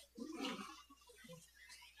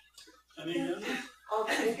 Any others?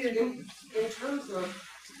 In terms of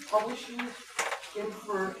publishing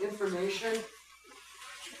information,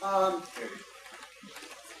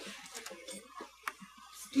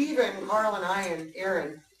 Stephen, Carl, and I, and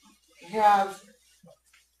Aaron have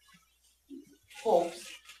hopes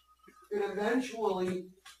that eventually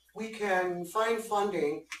we can find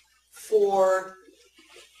funding for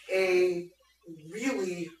a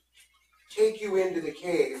really take you into the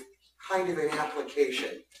cave kind of an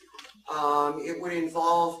application. It would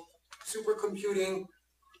involve supercomputing,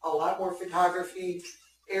 a lot more photography,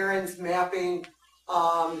 Aaron's mapping.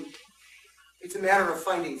 It's a matter of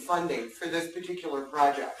finding funding for this particular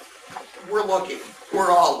project. We're looking.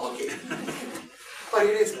 We're all looking. But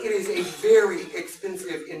it is a very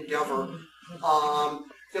expensive endeavor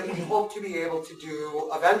that we hope to be able to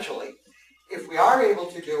do eventually. If we are able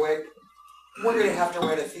to do it, we're going to have to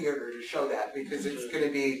rent a theater to show that because it's going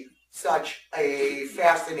to be such a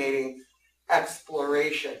fascinating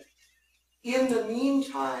exploration. In the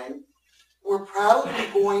meantime, we're probably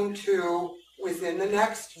going to, within the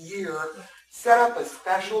next year, set up a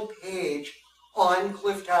special page on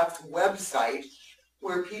Clifftop's website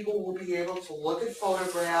where people will be able to look at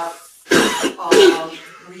photographs,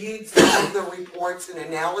 read some of the reports and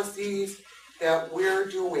analyses that we're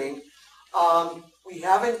doing. We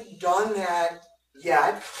haven't done that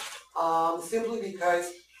yet, simply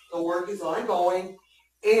because the work is ongoing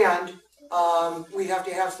and we have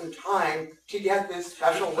to have some time to get this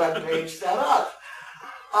special webpage set up.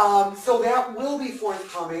 So that will be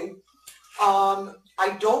forthcoming.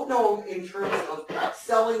 I don't know in terms of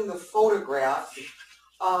selling the photographs.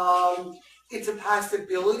 It's a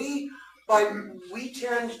possibility, but we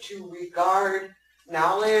tend to regard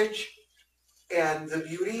knowledge and the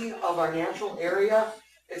beauty of our natural area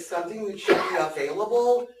as something that should be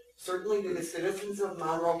available, certainly to the citizens of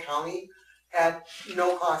Monroe County, at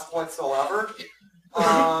no cost whatsoever.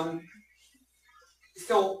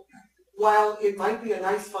 So while it might be a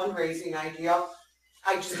nice fundraising idea,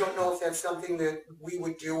 I just don't know if that's something that we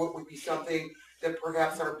would do. It would be something that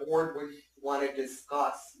perhaps our board would want to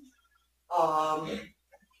discuss.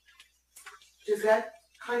 Does that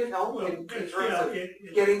kind of help in terms of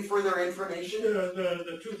getting further information?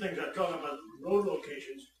 The two things I'm talking about, road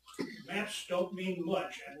locations, maps don't mean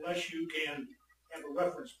much unless you can have a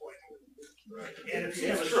reference point. Right. And if you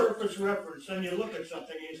have a surface reference, then you look at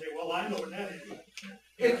something and you say, well, I know what that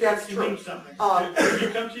is. That's true. Means something. Can you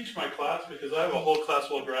come teach my class? Because I have a whole class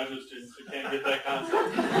full of graduate students who can't get that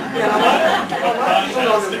concept.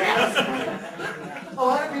 A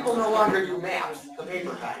lot of people no longer do maps, the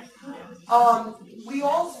paper kind. We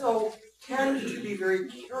also tend to be very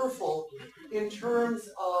careful in terms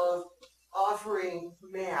of offering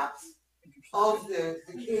maps of the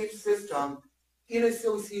cave system in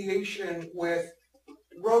association with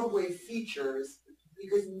roadway features,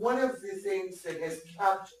 because one of the things that has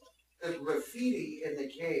kept the graffiti in the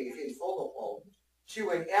cave in Fogelpole to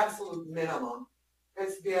an absolute minimum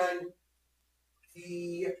has been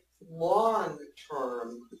the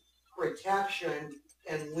long-term protection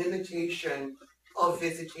and limitation of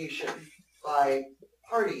visitation by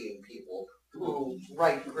partying people who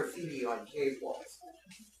write graffiti on cave walls.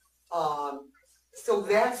 So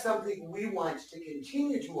that's something we want to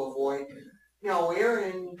continue to avoid. Now,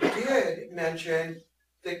 Aaron did mention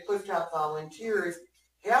that Clifftop volunteers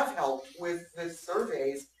have helped with the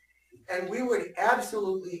surveys, and we would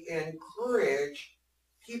absolutely encourage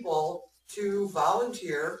people to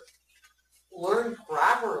volunteer, learn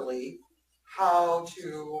properly how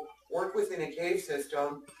to work within a cave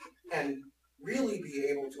system, and really be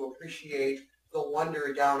able to appreciate the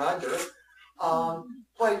wonder down under.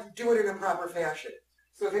 But do it in a proper fashion.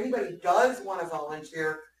 So if anybody does want to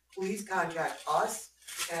volunteer, please contact us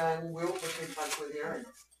and we'll put you in touch with Aaron.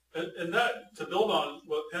 And that, to build on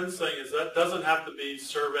what Penn's saying, is that doesn't have to be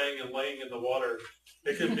surveying and laying in the water.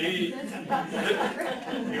 It can be,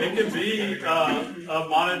 a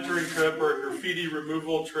monitoring trip or a graffiti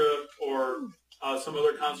removal trip or some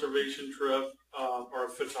other conservation trip or a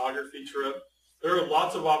photography trip. There are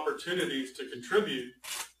lots of opportunities to contribute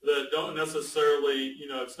that don't necessarily,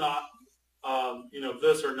 it's not,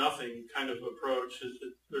 this or nothing kind of approach.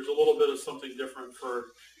 There's a little bit of something different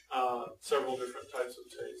for several different types of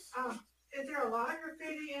tastes. Is there a lot of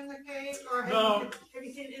graffiti in the cave, or have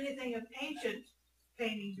you seen anything of ancient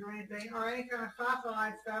paintings or anything, or any kind of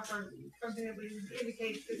fossilized stuff, or something that would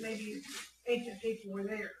indicate that maybe ancient people were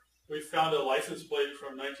there? We found a license plate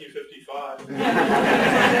from 1955.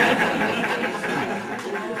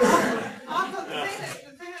 Also, the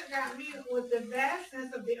thing that got me was the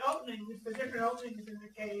vastness of the openings, the different openings in the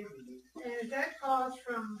cave. And is that caused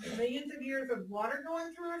from millions of years of water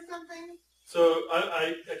going through or something? So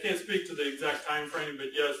I can't speak to the exact time frame,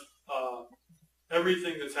 but yes,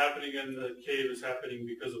 everything that's happening in the cave is happening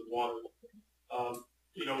because of water.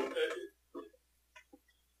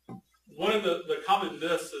 One of the common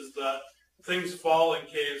myths is that things fall in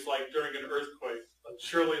caves like during an earthquake.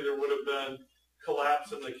 Surely there would have been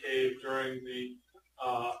collapse in the cave during the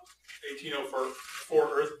 1804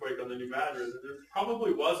 earthquake on the New Madrid. There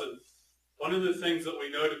probably wasn't. One of the things that we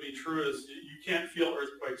know to be true is you can't feel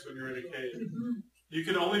earthquakes when you're in a cave. You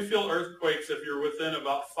can only feel earthquakes if you're within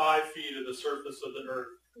about 5 feet of the surface of the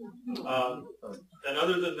earth. And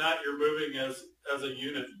other than that, you're moving as a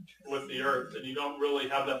unit with the earth, and you don't really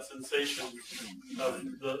have that sensation of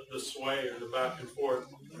the sway or the back and forth.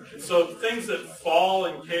 And so things that fall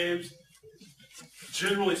in caves,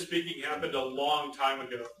 generally speaking, happened a long time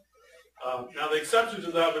ago. Now the exception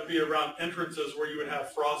to that would be around entrances where you would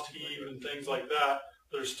have frost heave and things like that.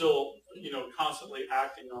 They're still, constantly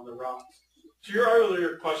acting on the rocks. To your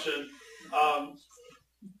earlier question,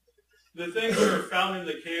 the things that are found in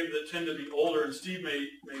the cave that tend to be older, and Steve may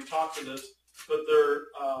talk to this, but they're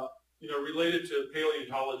related to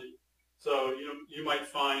paleontology. So you might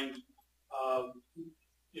find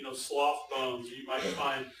sloth bones. You might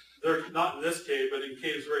find, they're not in this cave, but in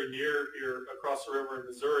caves very near here across the river in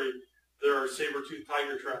Missouri, there are saber-toothed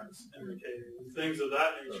tiger tracks in the cave and things of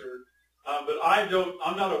that nature. But I'm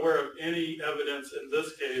not aware of any evidence in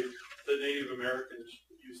this cave that Native Americans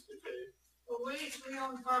used the cave. Well, we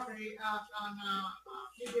own property out on,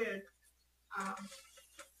 on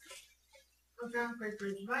Concrete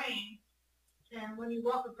Bridge Lane, and when you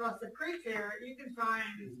walk across the creek there, you can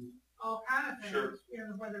find all kind of things, Sure.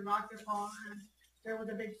 Where the rocks are falling, and there was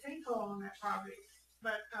a big sinkhole on that property,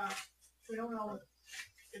 but we don't know if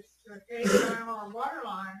it's the cave line or water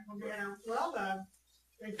line. When we had our well dug,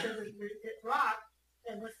 they said that it hit rock,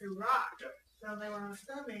 they went through rock, so they were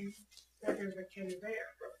assuming that there's a cave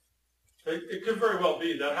there. It could very well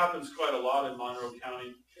be. That happens quite a lot in Monroe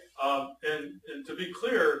County. And to be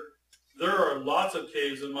clear, there are lots of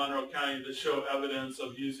caves in Monroe County that show evidence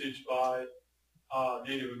of usage by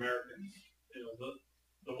Native Americans. You know,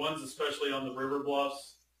 the ones especially on the river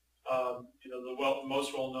bluffs. You know, the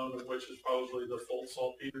most well known of which is probably the Folt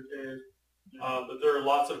Saltpeter Cave. But there are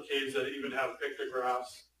lots of caves that even have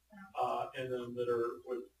pictographs in them that are,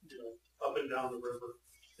 you know, up and down the river.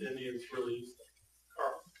 The Indians really used them.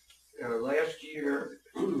 Last year,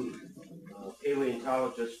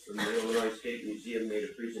 paleontologists from the Illinois State Museum made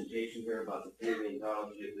a presentation here about the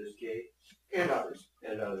paleontology of this cave. And others.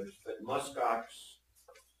 But muskox,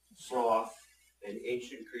 sloth, and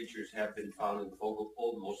ancient creatures have been found in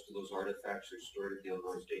Fogelpole. Most of those artifacts are stored at the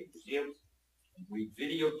Illinois State Museum. We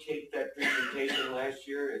videotaped that presentation last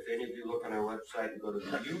year. If any of you look on our website and go to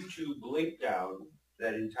the YouTube link down,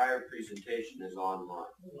 that entire presentation is online.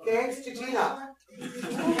 Thanks to Tina.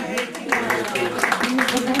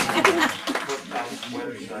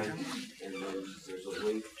 Website, and then there's a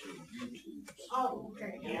link to YouTube. Oh,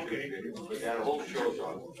 okay. But that whole show's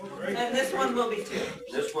on. And this one will be too.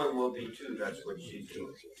 This one will be too. That's what she's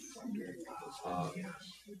doing.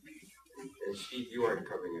 And Steve, you aren't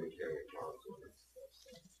covering any paleontology.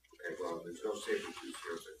 Okay, well, there's no saber-tooths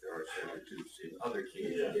here, but there are saber-tooths in other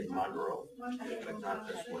caves in Monroe, but not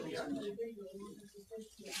this one yet.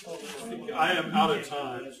 I am out of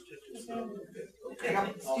time. Okay,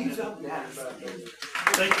 Steve's up next.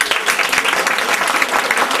 Thank you.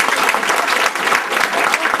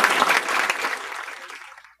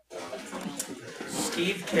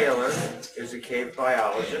 Steve Taylor is a cave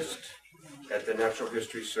biologist at the Natural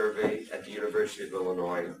History Survey at the University of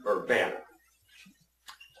Illinois, Urbana.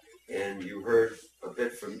 And you heard a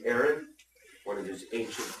bit from Aaron, one of his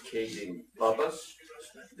ancient caving bubbas,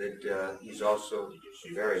 that he's also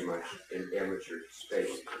very much in amateur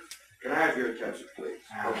space. Can I have your attention, please?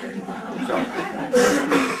 Okay. So,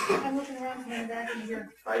 I'm looking around for that in here.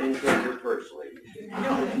 I didn't take her personally.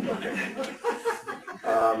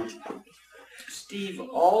 Steve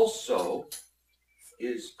also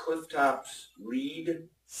is Clifftop's lead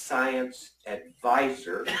science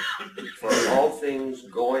advisor for all things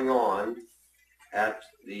going on at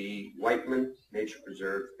the Wightman Nature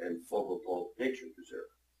Preserve and Fogelpole Nature Preserve.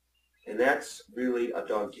 And that's really a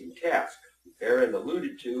daunting task. Aaron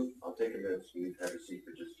alluded to, I'll take a minute so you have a seat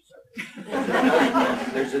for just a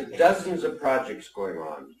second. There's dozens of projects going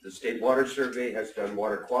on. The State Water Survey has done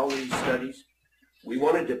water quality studies. We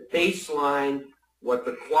wanted to baseline what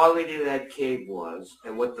the quality of that cave was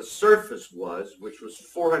and what the surface was, which was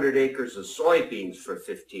 400 acres of soybeans for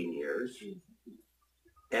 15 years,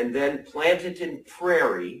 and then plant it in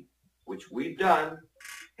prairie, which we've done,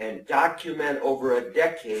 and document over a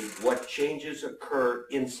decade what changes occur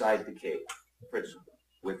inside the cave, principally,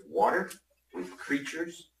 with water, with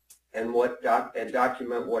creatures, and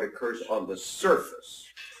document what occurs on the surface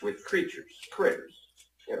with creatures, critters.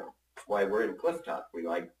 You know, that's why we're in Clifftop. We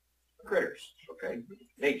like critters, okay?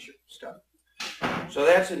 Nature stuff. So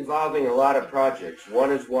that's involving a lot of projects.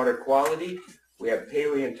 One is water quality. We have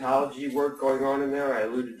paleontology work going on in there. I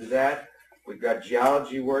alluded to that. We've got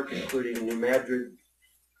geology work, including New Madrid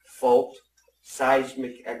fault,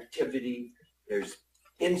 seismic activity. There's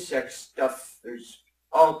insect stuff. There's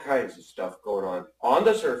all kinds of stuff going on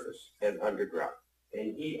the surface and underground.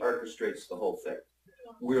 And he orchestrates the whole thing.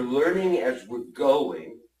 We're learning as we're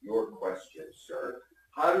going, your question, sir.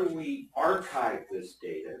 How do we archive this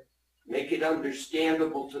data, make it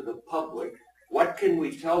understandable to the public? What can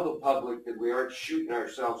we tell the public that we aren't shooting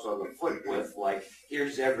ourselves on the foot with, like,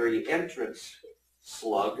 here's every entrance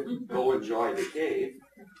slug, go enjoy the cave?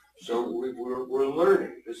 So we're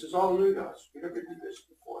learning. This is all new to us. We never did this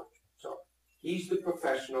before. So he's the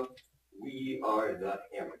professional. We are the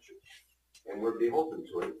amateurs. And we're beholden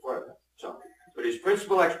to him for that. So, but his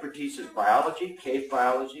principal expertise is biology, cave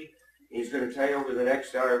biology. He's going to tell you over the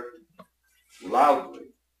next hour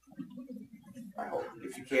loudly, I hope.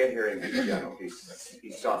 If you can't hear him, he's gentle.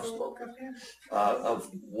 He's soft-spoken.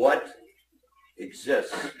 Of what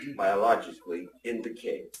exists biologically in the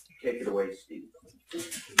cave. Take it away, Steve. All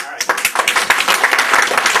right.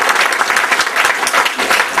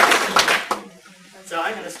 So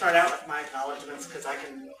I'm going to start out with my acknowledgments because I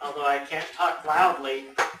can, although I can't talk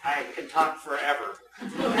loudly, I can talk forever.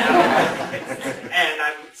 And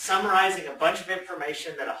I'm summarizing a bunch of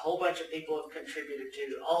information that a whole bunch of people have contributed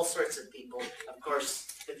to, all sorts of people. Of course,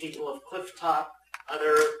 the people of Clifftop,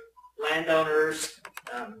 other landowners,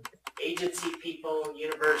 agency people,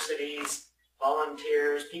 universities,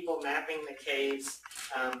 volunteers, people mapping the caves.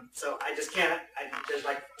 So I just can't, there's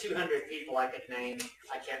like 200 people I could name.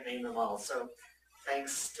 I can't name them all. So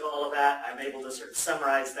thanks to all of that, I'm able to sort of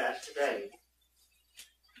summarize that today.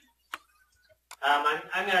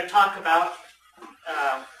 I'm going to talk about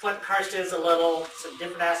what karst is a little, some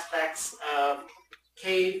different aspects of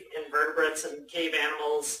cave invertebrates and cave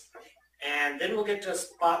animals, and then we'll get to a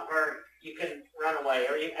spot where you can run away,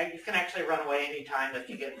 or you can actually run away anytime if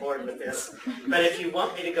you get bored with this. But if you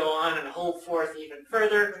want me to go on and hold forth even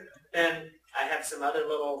further, then I have some other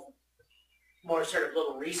little, more sort of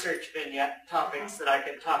little research vignette topics that I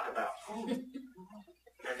can talk about.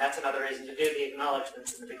 And that's another reason to do the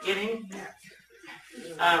acknowledgments in the beginning.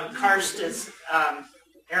 Karst is,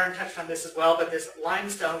 Aaron touched on this as well, but this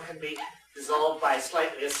limestone can be dissolved by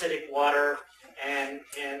slightly acidic water, and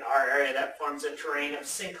in our area that forms a terrain of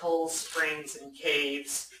sinkholes, springs, and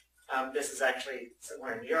caves. This is actually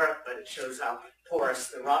somewhere in Europe, but it shows how porous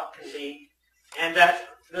the rock can be, and that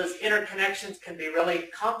those interconnections can be really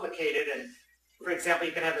complicated. And for example,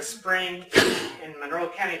 you can have a spring in Monroe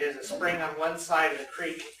County. There's a spring on one side of the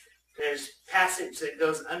creek. There's passage that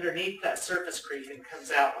goes underneath that surface creek and comes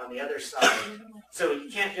out on the other side. So you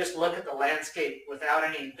can't just look at the landscape without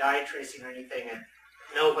any dye tracing or anything and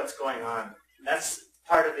know what's going on. That's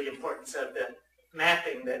part of the importance of the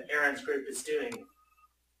mapping that Aaron's group is doing.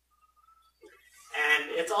 And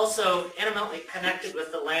it's also intimately connected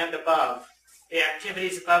with the land above. The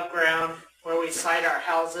activities above ground, where we site our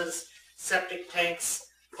houses, septic tanks,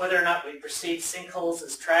 whether or not we perceive sinkholes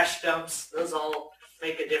as trash dumps, those all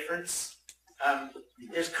make a difference.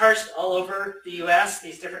 There's karst all over the U.S.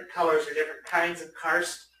 These different colors are different kinds of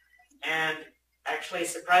karst. And actually,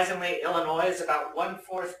 surprisingly, Illinois is about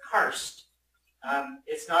 1/4 karst.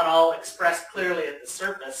 It's not all expressed clearly at the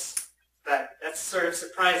surface, but that's sort of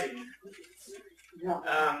surprising.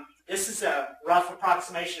 This is a rough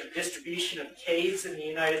approximation of distribution of caves in the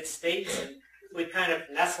United States, and we kind of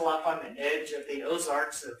nestle up on the edge of the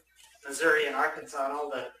Ozarks of Missouri and Arkansas and all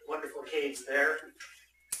the wonderful caves there.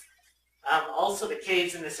 Also, the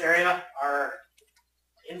caves in this area are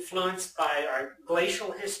influenced by our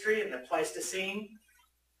glacial history and the Pleistocene,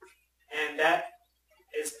 and that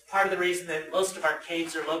is part of the reason that most of our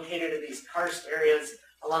caves are located in these karst areas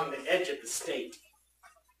along the edge of the state.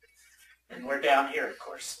 And we're down here, of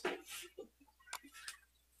course.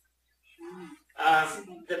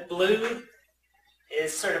 The blue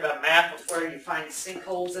is sort of a map of where you find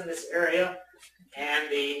sinkholes in this area, and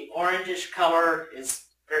the orangish color is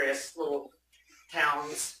various little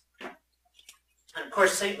towns. And of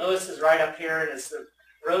course, St. Louis is right up here, and as the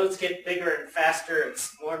roads get bigger and faster, it's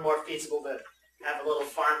more and more feasible to have a little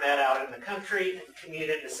farmette out in the country and commute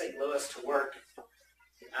into St. Louis to work.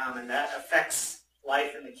 And that affects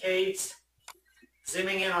life in the caves.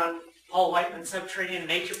 Zooming in on Paul Wightman Subterranean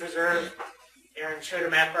Nature Preserve, Aaron showed a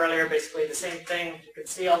map earlier, basically the same thing. You can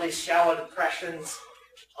see all these shallow depressions.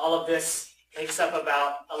 All of this makes up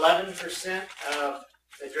about 11% of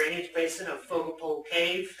the drainage basin of Fogelpole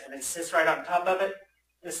Cave, and it sits right on top of it.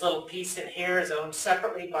 This little piece in here is owned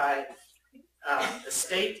separately by the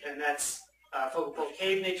state, and that's Fogelpole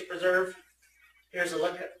Cave Nature Preserve. Here's a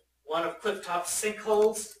look at one of Clifftop's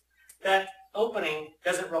sinkholes. That opening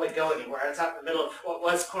doesn't really go anywhere. It's out in the middle of what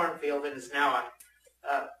was cornfield and is now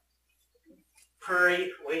a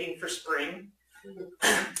prairie waiting for spring.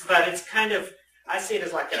 But it's kind of, I see it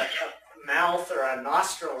as like a mouth or a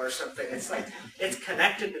nostril or something. It's like it's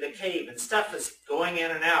connected to the cave, and stuff is going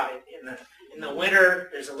in and out. In the winter,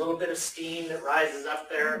 there's a little bit of steam that rises up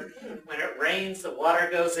there. When it rains, the water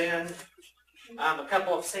goes in. A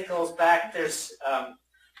couple of sinkholes back, there's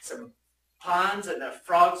some ponds, and the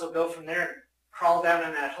frogs will go from there and crawl down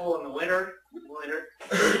in that hole in the winter.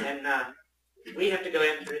 And we have to go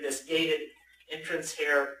in through this gated entrance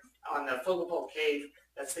here on the Fogelpole Cave.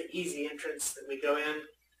 That's the easy entrance that we go in.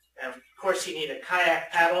 And of course, you need a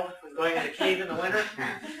kayak paddle when going in the cave in the winter.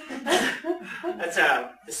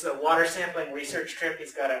 This is a water sampling research trip.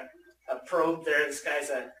 He's got a probe there. This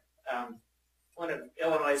guy's one of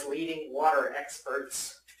Illinois' leading water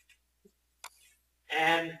experts.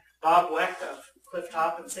 And Bob Weck of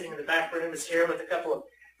Clifftop, and sitting in the back room, is here with a couple of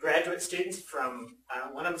graduate students from,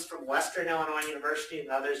 one of them's from Western Illinois University, and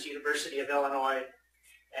the other's University of Illinois.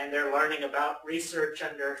 And they're learning about research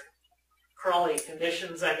under crawly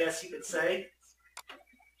conditions, I guess you could say.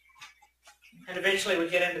 And eventually we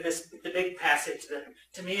get into the big passage.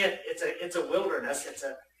 To me, it's a wilderness. It's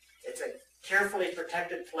a carefully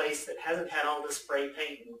protected place that hasn't had all the spray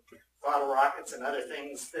paint and bottle rockets and other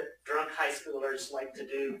things that drunk high schoolers like to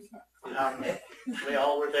do. We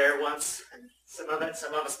all were there once, and some of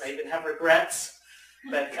us may even have regrets.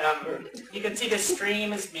 But you can see the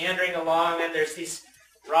stream is meandering along, and there's these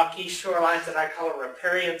rocky shorelines that I call a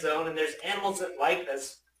riparian zone, and there's animals that like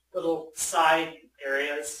this little side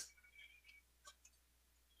areas.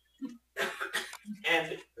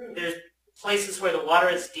 And there's places where the water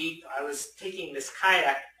is deep. I was taking this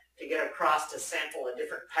kayak to get across to sample a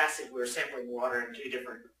different passage. We were sampling water in 2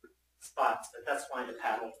 different spots, but that's fine to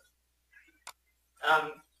paddle.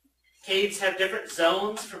 Caves have different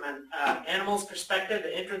zones from an animal's perspective.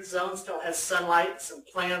 The entrance zone still has sunlight, some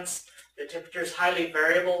plants. The temperature is highly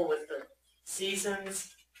variable with the seasons.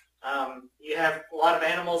 You have a lot of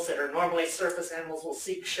animals that are normally surface animals will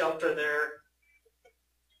seek shelter there.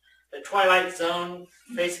 The twilight zone,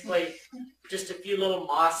 basically just a few little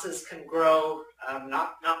mosses can grow.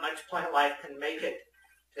 Not much plant life can make it.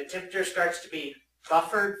 The temperature starts to be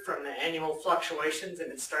buffered from the annual fluctuations,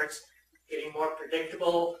 and it starts getting more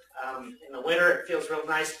predictable. In the winter, it feels real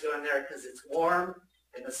nice to go in there because it's warm.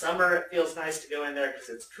 In the summer, it feels nice to go in there because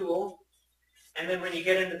it's cool. And then when you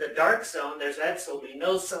get into the dark zone, there's absolutely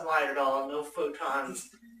no sunlight at all, no photons.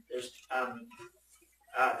 There's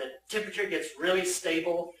the temperature gets really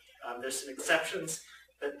stable. There's some exceptions,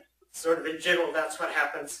 but sort of in general, that's what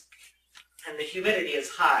happens. And the humidity is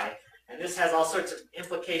high. And this has all sorts of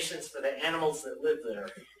implications for the animals that live there.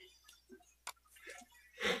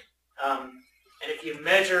 And if you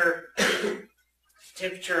measure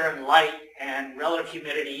temperature and light and relative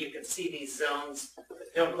humidity, you can see these zones.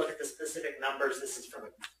 Don't look at the specific numbers. This is from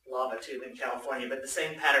a lava tube in California, but the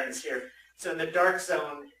same pattern is here. So in the dark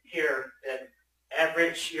zone here, the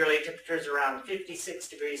average yearly temperature is around 56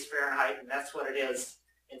 degrees Fahrenheit, and that's what it is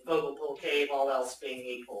in Fogelpole Cave, all else being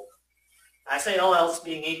equal. I say all else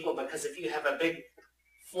being equal because if you have a big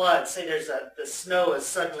flood, say the snow is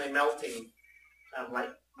suddenly melting, like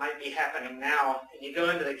might be happening now, and you go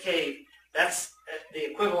into the cave, that's the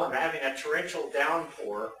equivalent of having a torrential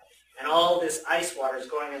downpour, and all this ice water is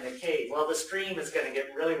going in the cave. Well, the stream is going to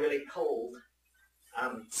get really, really cold.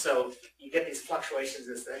 So you get these fluctuations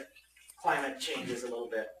as the climate changes a little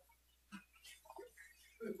bit.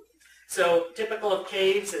 So typical of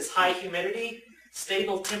caves is high humidity,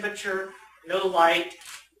 stable temperature, no light,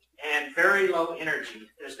 and very low energy.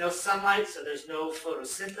 There's no sunlight, so there's no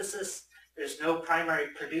photosynthesis. There's no primary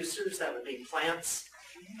producers, that would be plants.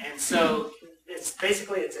 And so it's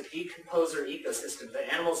basically a decomposer ecosystem.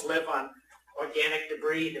 The animals live on organic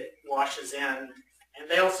debris that washes in. And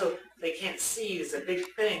they can't see is a big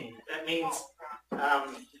thing. That means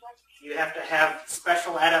you have to have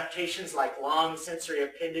special adaptations like long sensory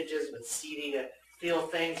appendages with CD to feel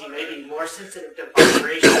things. You may be more sensitive to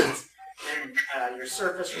vibrations than your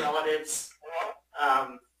surface relatives.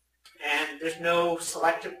 And there's no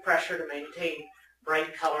selective pressure to maintain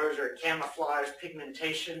bright colors or camouflage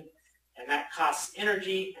pigmentation, and that costs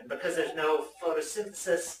energy. And because there's no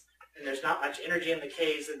photosynthesis and there's not much energy in the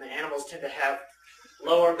caves, then the animals tend to have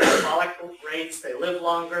lower metabolic rates, they live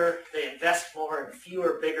longer, they invest more in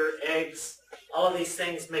fewer, bigger eggs. All of these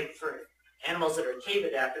things make for animals that are cave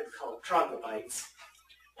adapted called troglodytes.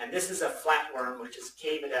 And this is a flatworm, which is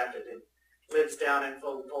cave adapted and lives down in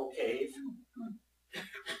Fogelpole Cave.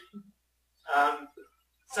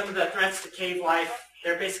 Some of the threats to cave life,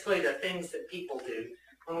 they're basically the things that people do.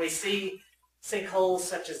 When we see sinkholes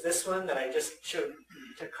such as this one that I just showed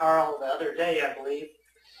to Carl the other day, I believe,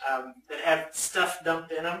 that have stuff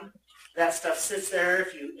dumped in them, that stuff sits there.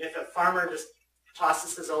 If a farmer just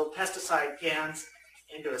tosses his old pesticide cans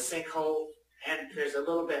into a sinkhole and there's a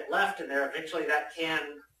little bit left in there, eventually that can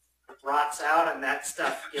rots out and that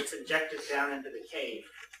stuff gets injected down into the cave.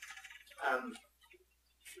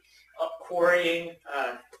 Quarrying,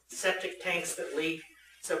 septic tanks that leak.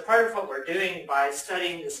 So part of what we're doing by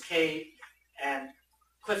studying this cave and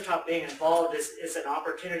Clifftop being involved is an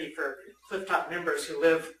opportunity for Clifftop members who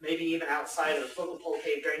live maybe even outside of the Fogelpole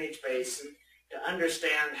Cave drainage basin to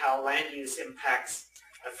understand how land use impacts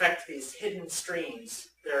affect these hidden streams.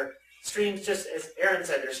 They're streams, just as Aaron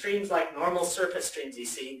said, they're streams like normal surface streams you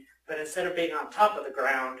see, but instead of being on top of the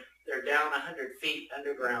ground, they're down 100 feet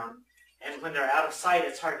underground. And when they're out of sight,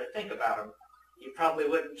 it's hard to think about them. You probably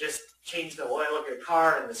wouldn't just change the oil of your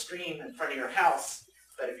car in the stream in front of your house,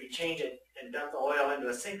 but if you change it and dump the oil into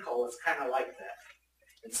a sinkhole, it's kind of like that.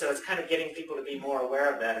 And so it's kind of getting people to be more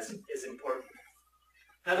aware of that is important.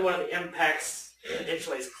 Another one of the impacts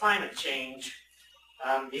potentially is climate change.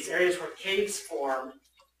 These areas where caves form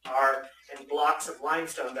are in blocks of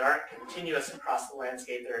limestone that aren't continuous across the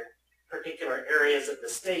landscape. They're particular areas of the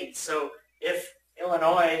state. So if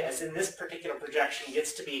Illinois, as in this particular projection,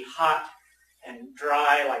 gets to be hot and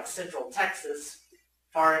dry like central Texas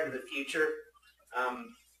far into the future,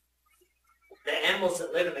 the animals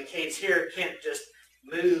that live in the caves here can't just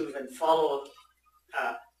move and follow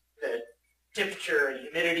the temperature and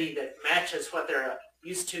humidity that matches what they're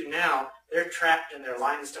used to now, they're trapped in their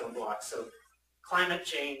limestone blocks. So climate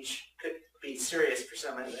change could be serious for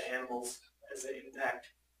some of the animals as an impact.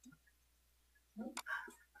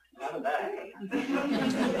 Out of that.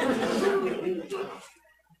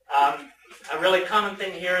 A really common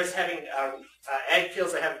thing here is having ag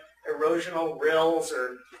fields that have erosional rills,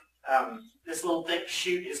 or this little thick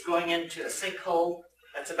chute is going into a sinkhole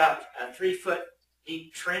that's about a 3-foot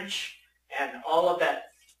deep trench, and all of that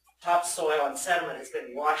topsoil and sediment has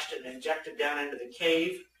been washed and injected down into the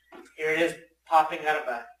cave. Here it is popping out of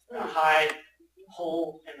a high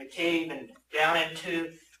hole in the cave and down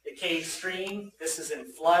into the cave stream. This is in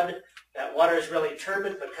flood. That water is really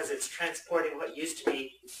turbid because it's transporting what used to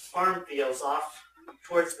be farm fields off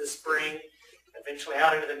towards the spring, eventually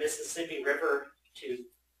out into the Mississippi River to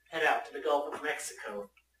head out to the Gulf of Mexico.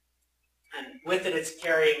 And with it, it's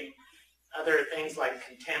carrying other things like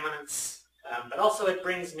contaminants, but also it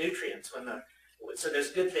brings nutrients. So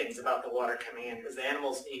there's good things about the water coming in because the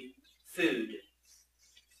animals need food.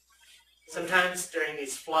 Sometimes during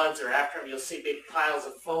these floods or after them, you'll see big piles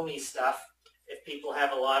of foamy stuff if people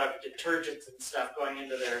have a lot of detergents and stuff going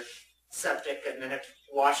into their septic, and then it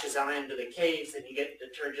washes on into the caves, and you get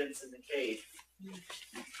detergents in the cave.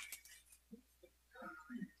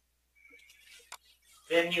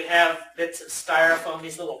 Then you have bits of styrofoam.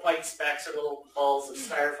 These little white specks are little balls of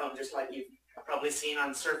styrofoam, just like you've probably seen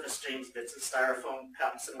on surface streams, bits of styrofoam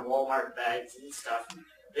cups and Walmart bags and stuff.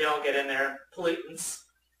 They all get in there, pollutants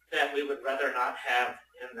that we would rather not have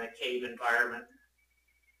in the cave environment.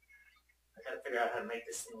 I gotta figure out how to make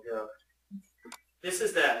this thing go. This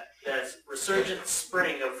is the resurgent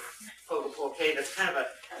spring of Fogelpole Cave.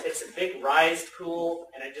 It's a big rise pool,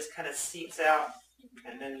 and it just kind of seeps out,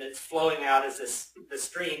 and then it's flowing out as the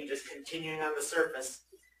stream just continuing on the surface.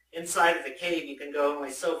 Inside of the cave, you can go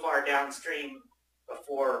only so far downstream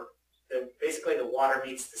before basically the water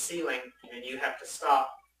meets the ceiling, and you have to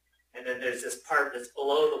stop. And then there's this part that's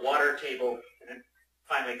below the water table, and it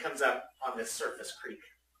finally comes up on this surface creek.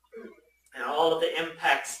 And all of the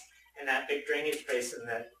impacts in that big drainage basin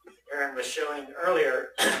that Aaron was showing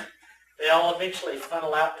earlier, they all eventually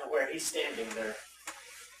funnel out to where he's standing there.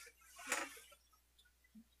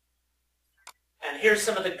 And here's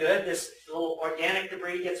some of the good. This little organic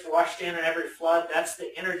debris gets washed in every flood. That's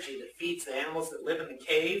the energy that feeds the animals that live in the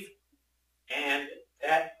cave. And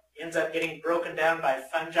that ends up getting broken down by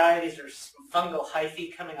fungi. These are some fungal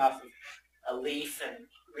hyphae coming off of a leaf and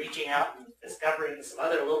reaching out and discovering some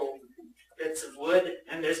other little bits of wood.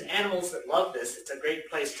 And there's animals that love this. It's a great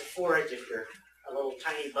place to forage if you're a little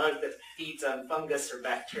tiny bug that feeds on fungus or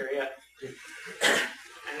bacteria.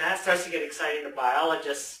 And that starts to get exciting to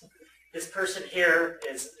biologists. This person here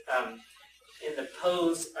is in the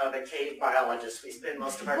pose of a cave biologist. We spend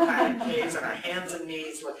most of our time in caves on our hands and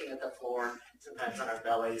knees looking at the floor, sometimes on our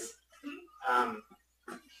bellies.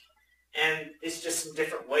 And it's just some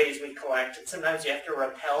different ways we collect. And sometimes you have to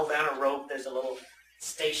rappel down a rope. There's a little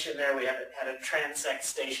station there. We had a transect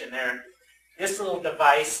station there. This little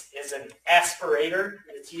device is an aspirator.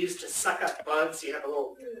 It's used to suck up bugs. You have a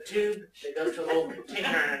little tube that goes to a little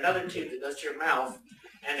container and another tube that goes to your mouth.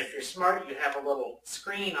 And if you're smart, you have a little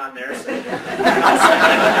screen on there so you're not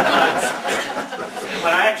sucking up bugs.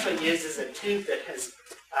 What I actually use is a tube that has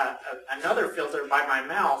another filter by my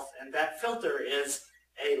mouth, and that filter is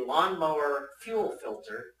a lawnmower fuel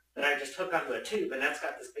filter that I just hook onto a tube, and that's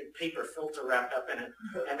got this big paper filter wrapped up in it,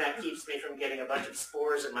 and that keeps me from getting a bunch of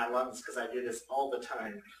spores in my lungs because I do this all the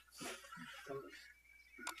time.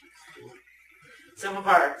 Some of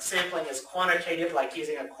our sampling is quantitative, like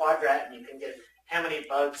using a quadrat, and you can get how many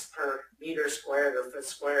bugs per meter squared or foot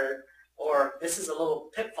squared. Or this is a little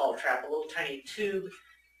pitfall trap, a little tiny tube,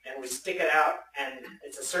 and we stick it out, and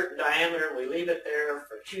it's a certain diameter. We leave it there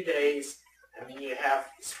for 2 days, and then you have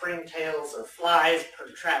springtails or flies per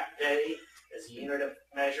trap day as a unit of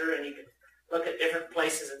measure, and you can look at different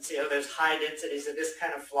places and see, oh, there's high densities of this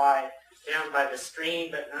kind of fly down by the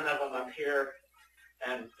stream, but none of them up here.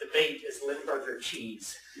 And the bait is Limburger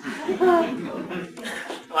cheese. I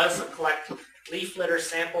also collect leaf litter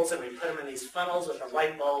samples, and we put them in these funnels with a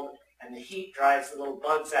light bulb, and the heat drives the little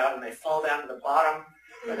bugs out, and they fall down to the bottom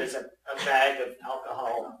where there's a bag of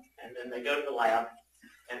alcohol, and then they go to the lab.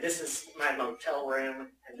 And this is my motel room,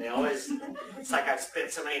 and they always, it's like I've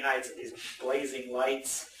spent so many nights at these blazing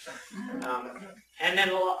lights. And then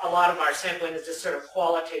a lot of our sampling is just sort of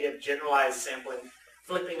qualitative, generalized sampling,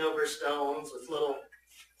 flipping over stones with little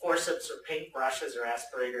forceps or paintbrushes or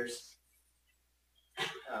aspirators.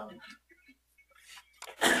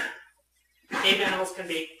 Cave animals can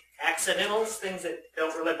be accidentals, things that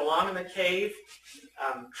don't really belong in the cave.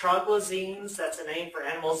 Troglazines, that's a name for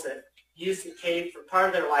animals that use the cave for part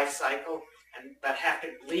of their life cycle but have to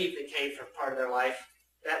leave the cave for part of their life.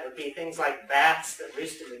 That would be things like bats that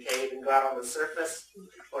roost in the cave and go out on the surface,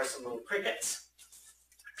 or some little crickets.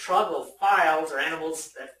 Troglophiles are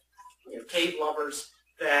animals that, cave lovers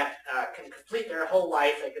that can complete their whole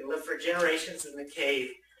life. They can live for generations in the cave,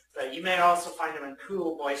 but you may also find them in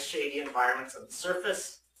cool, moist, shady environments on the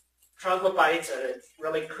surface. Troglobites are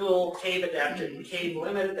really cool, cave-adapted and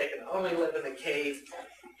cave-limited. They can only live in the cave.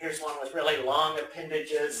 Here's one with really long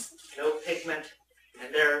appendages, no pigment,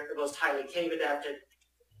 and they're the most highly cave-adapted.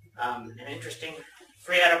 And interesting,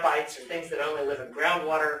 phreatobites are things that only live in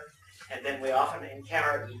groundwater, and then we often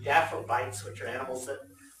encounter edaphobites, which are animals that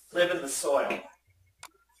live in the soil.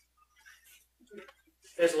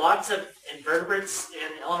 There's lots of invertebrates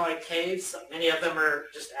in Illinois caves. Many of them are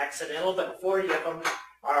just accidental, but 40 of them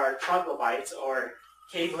are troglobites, or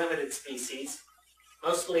cave-limited species,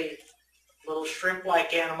 mostly little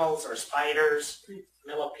shrimp-like animals or spiders,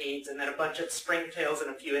 millipedes, and then a bunch of springtails and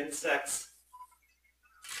a few insects.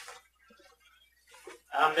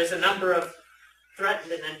 There's a number of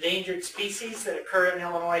threatened and endangered species that occur in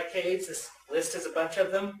Illinois caves. This list is a bunch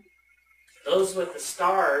of them. Those with the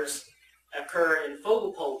stars occur in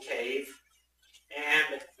Fogelpole Cave,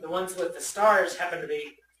 and the ones with the stars happen to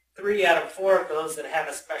be 3 out of 4 of those that have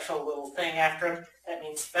a special little thing after them. That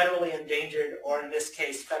means federally endangered, or in this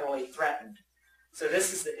case, federally threatened. So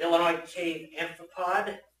this is the Illinois cave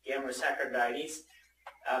amphipod, Gammarus acrodytes.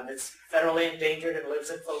 It's federally endangered and lives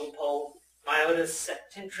in Fogelpole. Myotis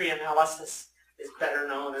septentrionalis is better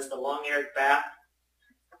known as the long-eared bat,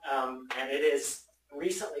 and it is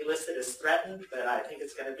recently listed as threatened, but I think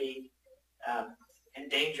it's going to be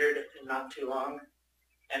endangered in not too long.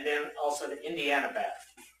 And then also the Indiana bat.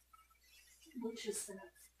 Which is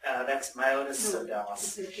that? That's Myotis sodalis.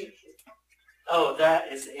 It's a picture. Oh,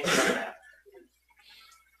 that is the Indiana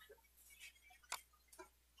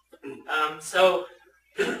bat. So,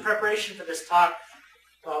 in preparation for this talk,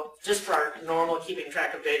 well, just for our normal keeping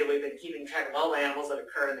track of data, we've been keeping track of all the animals that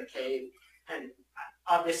occur in the cave. And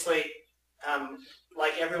obviously,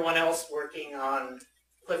 like everyone else working on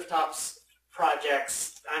Clifftop's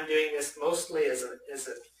projects, I'm doing this mostly as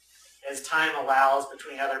time allows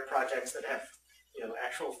between other projects that have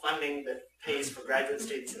actual funding that pays for graduate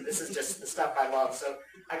students, and this is just the stuff I love. So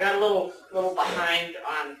I got a little behind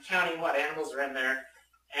on counting what animals are in there,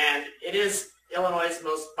 and it is Illinois'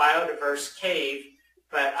 most biodiverse cave,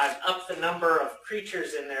 but I've upped the number of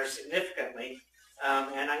creatures in there significantly,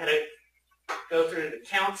 and I'm going to go through the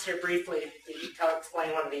counts here briefly. I'll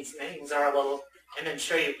explain what these names are a little, and then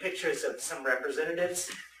show you pictures of some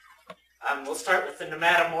representatives. We'll start with the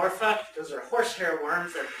Nematomorpha. Those are horsehair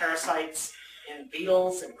worms. They're parasites in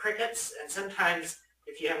beetles and crickets, and sometimes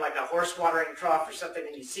if you have like a horse watering trough or something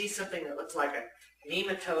and you see something that looks like a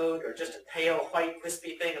nematode or just a pale white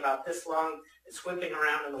wispy thing about this long that's whipping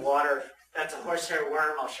around in the water, that's a horsehair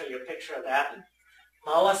worm. I'll show you a picture of that.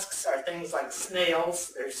 Mollusks are things like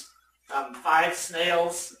snails. There's 5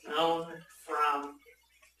 snails known from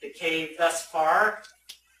the cave thus far.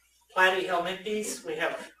 Platyhelminthes, we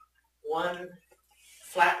have 1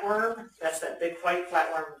 flatworm. That's that big white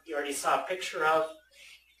flatworm you already saw a picture of.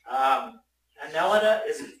 Annelida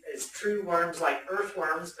is true worms like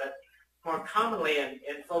earthworms, but more commonly in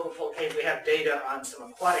Fogelpole Cave we have data on some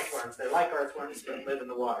aquatic worms. They're like earthworms but live in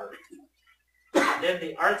the water. And then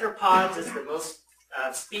the arthropods is the most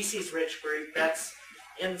species-rich group. That's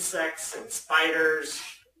insects and spiders,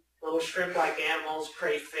 little shrimp-like animals,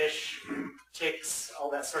 crayfish, ticks,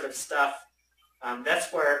 all that sort of stuff.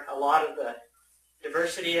 That's where a lot of the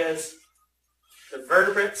diversity is. The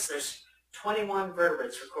vertebrates, there's 21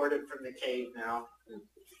 vertebrates recorded from the cave now.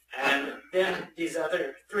 And then these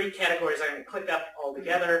other 3 categories I'm going to click up all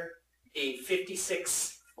together. The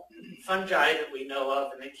 56 fungi that we know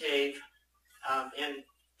of in the cave, in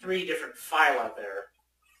 3 different phyla there.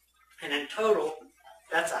 And in total,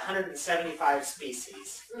 that's 175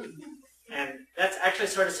 species. And that's actually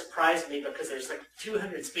sort of surprised me because there's like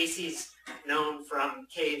 200 species known from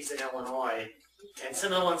caves in Illinois. And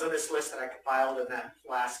some of the ones on this list that I compiled in that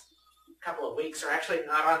last couple of weeks are actually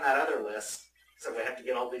not on that other list. So we have to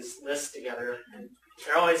get all these lists together. And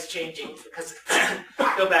they're always changing because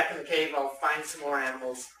go back in the cave, I'll find some more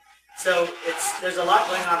animals. So there's a lot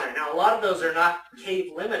going on there. Now, a lot of those are not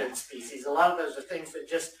cave-limited species. A lot of those are things that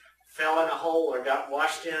just fell in a hole or got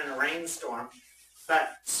washed in a rainstorm. But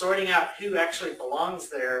sorting out who actually belongs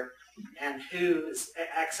there and who is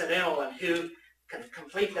accidental and who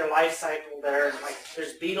complete their life cycle there. Like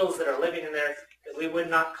there's beetles that are living in there that we would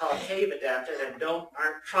not call cave adapted and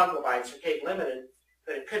aren't troglobites or cave limited,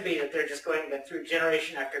 but it could be that they're just going through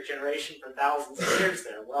generation after generation for thousands of years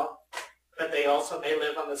there. Well, but they also may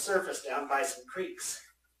live on the surface down by some creeks.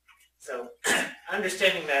 So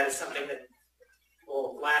understanding that is something that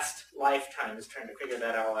will last lifetimes, trying to figure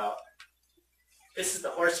that all out. This is the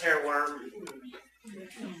horsehair worm.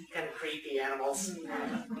 Kind of creepy animals. And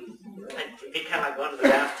it'd be kind of like going to the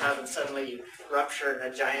bathtub and suddenly you rupture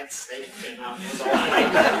and a giant snake came out and was all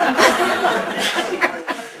white.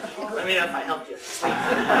 Let me know if I helped you sleep.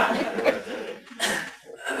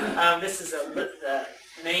 This is the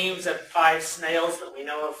names of 5 snails that we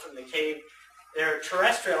know of from the cave. They're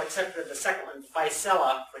terrestrial except for the second one,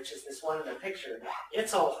 Ficella, which is this one in the picture.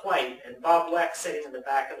 It's all white, and Bob Weck, sitting in the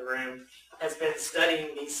back of the room, has been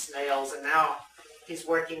studying these snails, and now he's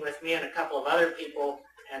working with me and a couple of other people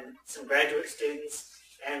and some graduate students,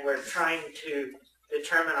 and we're trying to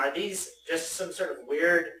determine, are these just some sort of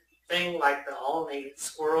weird thing like the Alney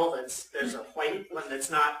squirrel there's a white one it's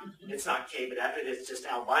not cave adapted, it's just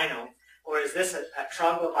albino, or is this a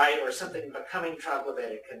troglobite or something becoming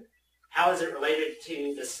troglobitic? And how is it related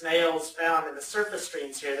to the snails found in the surface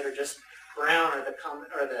streams here that are just brown, or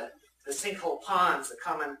the sinkhole ponds, the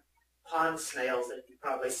common pond snails that you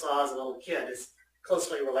probably saw as a little kid is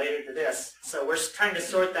closely related to this. So we're trying to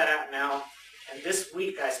sort that out now. And this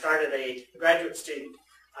week I started a graduate student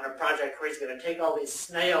on a project where he's going to take all these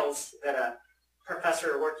snails that a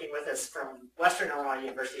professor working with us from Western Illinois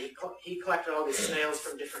University, he collected all these snails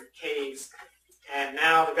from different caves. And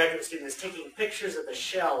now the graduate student is taking pictures of the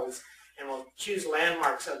shells, and we'll choose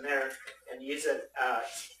landmarks on there and use a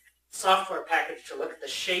software package to look at the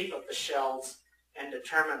shape of the shells and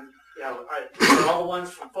determine, are all the ones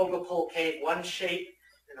from Fogelpole Cave one shape,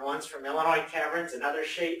 and the ones from Illinois Caverns another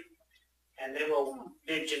shape? And then we'll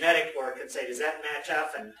do genetic work and say, does that match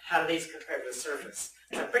up, and how do these compare to the surface?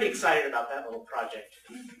 So I'm pretty excited about that little project.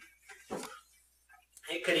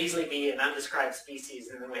 It could easily be an undescribed species,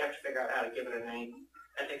 and then we have to figure out how to give it a name.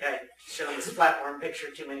 I think I've shown this flatworm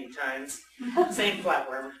picture too many times. Same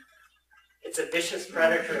flatworm. It's a vicious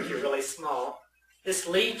predator if you're really small. This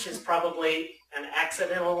leech is probably an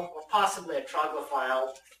accidental or possibly a troglophile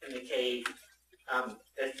in the cave.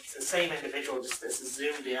 It's the same individual, just this is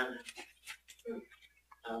zoomed in.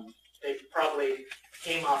 They probably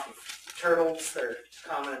came off of turtles that are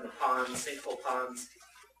common in the ponds, sinkhole ponds.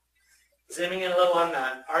 Zooming in a little on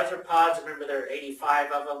the arthropods, remember there are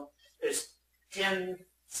 85 of them. There's 10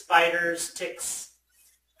 spiders, ticks,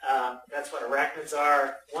 that's what arachnids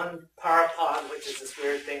are. 1 pauropod, which is this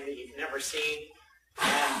weird thing that you've never seen.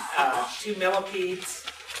 And 2 millipedes,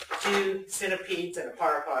 2 centipedes, and a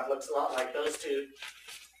pauropod looks a lot like those 2.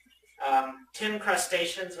 10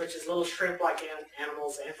 crustaceans, which is little shrimp-like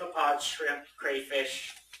animals, amphipods, shrimp,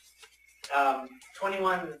 crayfish.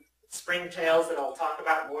 21 springtails that I'll talk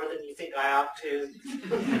about more than you think I ought to.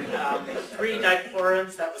 3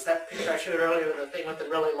 diplorans, that was that picture I showed earlier, the thing with the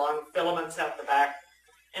really long filaments out the back.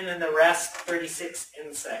 And then the rest, 36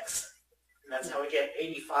 insects. And that's how we get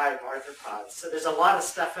 85 arthropods. So there's a lot of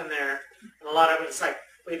stuff in there, and a lot of it's like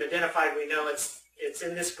we've identified, we know it's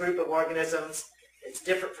in this group of organisms. It's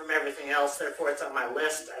different from everything else, therefore it's on my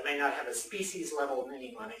list. I may not have a species level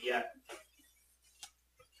name on it yet.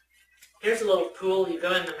 Here's a little pool. You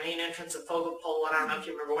go in the main entrance of Fogelpole. I don't know if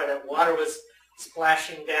you remember where that water was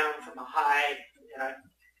splashing down from a high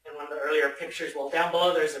in one of the earlier pictures. Well, down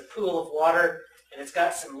below there's a pool of water, and it's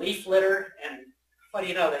got some leaf litter, and what do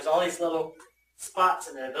you know, there's all these little spots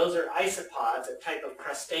in there. Those are isopods, a type of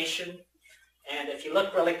crustacean. And if you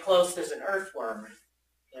look really close, there's an earthworm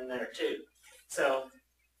in there too. So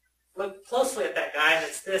look closely at that guy, and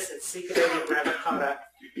it's Cicadonia bravicata,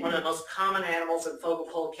 one of the most common animals in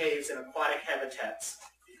Fogelpole caves and aquatic habitats.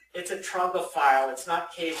 It's a troglophile. It's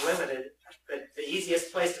not cave limited, but the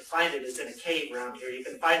easiest place to find it is in a cave around here. You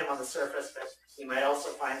can find them on the surface, but you might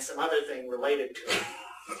also find some other thing related to it.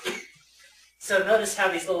 So notice how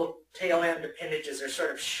these little tail end appendages are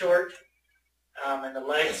sort of short, and the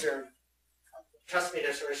legs are, trust me,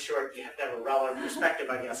 they're sort of short. You have to have a relative perspective,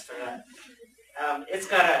 I guess, for that. It's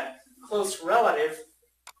got a close relative.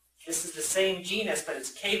 This is the same genus, but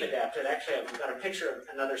it's cave adapted. Actually, I've got a picture of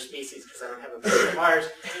another species because I don't have a picture of ours.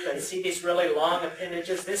 But you see these really long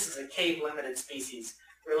appendages? This is a cave-limited species.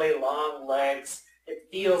 Really long legs. It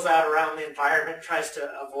feels out around the environment, tries to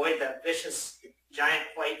avoid that vicious giant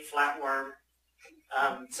white flatworm.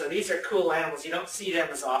 So these are cool animals. You don't see them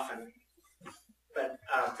as often, but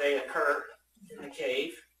they occur in the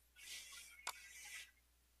cave.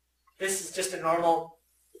 This is just a normal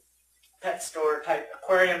pet store type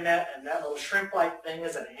aquarium net, and that little shrimp-like thing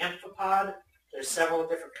is an amphipod. There's several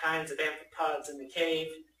different kinds of amphipods in the cave.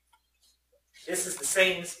 This is the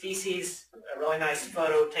same species, a really nice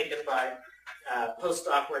photo taken by a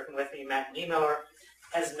postdoc working with me, Matt Niemiller.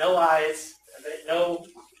 Has no eyes, no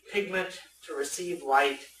pigment to receive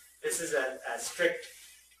light. This is a strict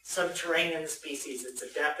subterranean species. It's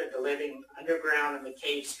adapted to living underground in the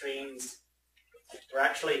cave streams. We're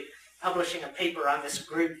actually publishing a paper on this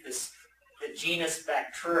group, the genus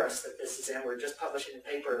Bactrurus that this is in. We're just publishing a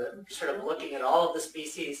paper that sort of looking at all of the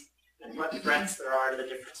species and what threats there are to the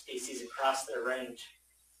different species across their range.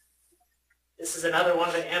 This is another one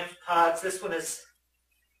of the amphipods. This one is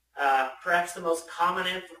perhaps the most common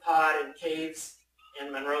amphipod in caves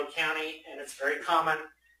in Monroe County, and it's very common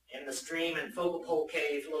in the stream in Fogelpole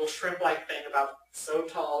Cave, a little shrimp-like thing about so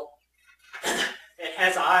tall. It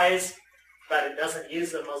has eyes, but it doesn't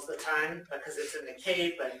use them most of the time because it's in the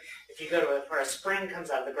cave. But if you go to where a spring comes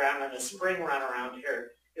out of the ground and a spring run around here,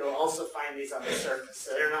 you'll also find these on the surface.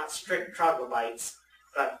 So they're not strict troglobites,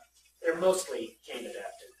 but they're mostly cave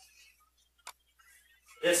adapted.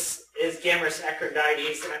 This is Gammarus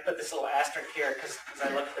acrodites, and I put this little asterisk here because as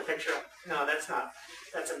I look at the picture, no, that's not.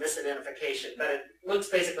 That's a misidentification, but it looks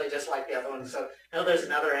basically just like the other one. So now there's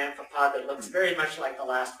another amphipod that looks very much like the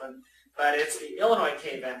last one, but it's the Illinois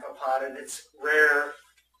cave amphipod, and it's rare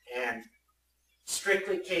and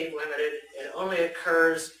strictly cave limited. It only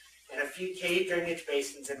occurs in a few cave drainage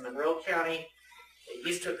basins in Monroe County. It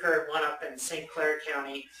used to occur one up in St. Clair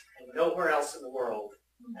County and nowhere else in the world.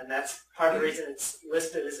 And that's part of the reason it's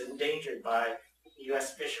listed as endangered by the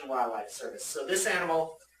U.S. Fish and Wildlife Service. So this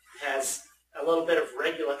animal has a little bit of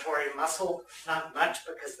regulatory muscle, not much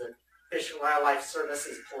because the Fish and Wildlife Service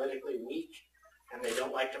is politically weak and they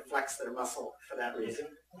don't like to flex their muscle for that reason.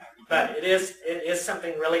 But it is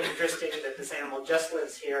something really interesting that this animal just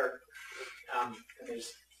lives here. And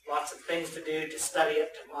there's lots of things to do to study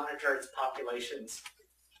it, to monitor its populations.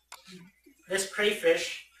 This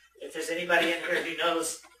crayfish, if there's anybody in here who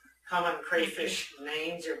knows common crayfish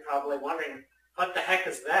names, you're probably wondering, what the heck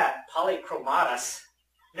is that? Polychromatus.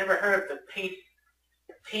 Never heard of the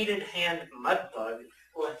painted hand mudbug.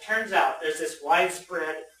 Well, it turns out there's this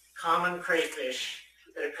widespread common crayfish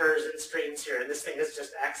that occurs in streams here, and this thing is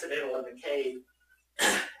just accidental in the cave.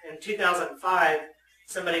 In 2005,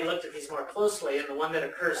 somebody looked at these more closely, and the one that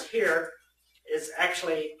occurs here is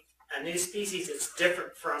actually a new species. It's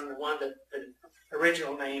different from the one that the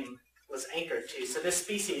original name was anchored to. So this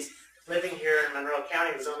species living here in Monroe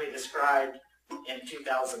County was only described in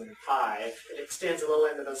 2005. It extends a little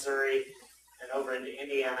into Missouri and over into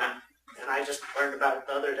Indiana, and I just learned about it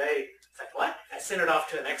the other day. It's like, what? I sent it off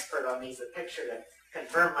to an expert on these, a picture to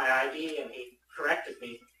confirm my ID, and he corrected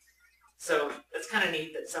me. So it's kind of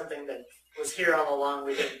neat that something that was here all along,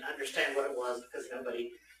 we didn't understand what it was because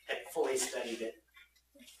nobody had fully studied it.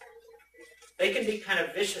 They can be kind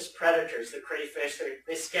of vicious predators, the crayfish.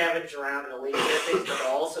 They scavenge around and eat things, but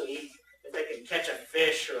they'll also eat. If they can catch a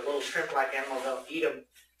fish or a little shrimp-like animal, they'll eat them.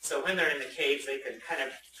 So when they're in the caves, they can kind of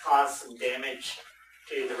cause some damage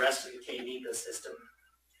to the rest of the cave ecosystem.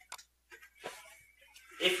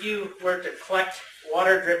 If you were to collect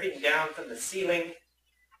water dripping down from the ceiling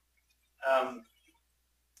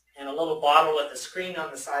in a little bottle with a screen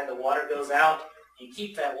on the side, the water goes out, you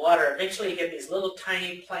keep that water, eventually you get these little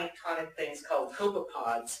tiny planktonic things called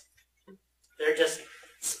copepods. They're just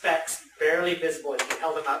specks, barely visible. If you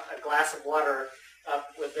held them up, a glass of water up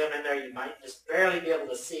with them in there, you might just barely be able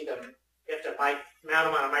to see them. You have to mount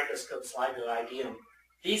them on a microscope, slide to ID them.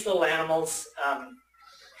 These little animals,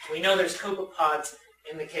 we know there's copepods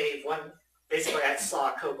in the cave. Basically I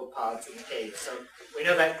saw copepods in the cave, so we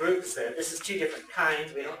know that group's there. This is two different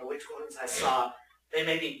kinds. We don't know which ones I saw. They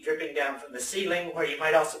may be dripping down from the ceiling, where you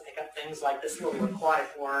might also pick up things like this little aquatic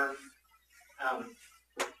worm.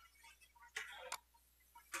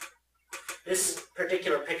 This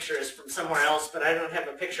particular picture is from somewhere else, but I don't have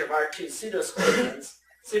a picture of our two pseudoscorpions.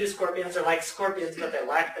 Pseudoscorpions are like scorpions, but they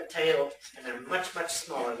lack the tail, and they're much, much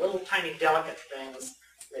smaller. Little tiny delicate things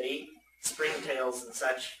that eat springtails and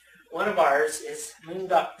such. One of ours is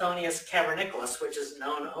Moondoctonius cavernicolus, which is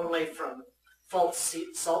known only from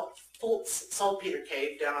Saltpeter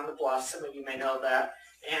Cave down on the bluff. Some of you may know that,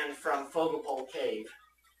 and from Fogelpole Cave.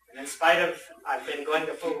 And in spite of, I've been going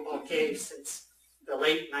to Fogelpole Cave since the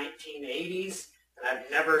late 1980s, and I've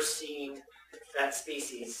never seen that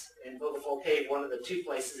species in Fogelpole Cave, one of the two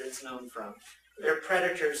places it's known from. They're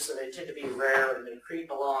predators, so they tend to be rare, and they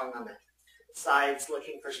creep along on the sides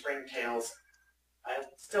looking for springtails. I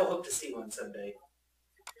still hope to see one someday.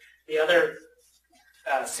 The other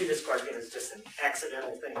pseudoscorpion is just an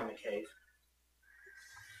accidental thing in the cave.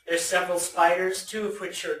 There's several spiders, 2 of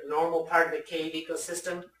which are normal part of the cave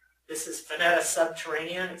ecosystem. This is Phaneta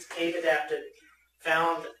subterranean. It's cave adapted,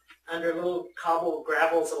 found under little cobble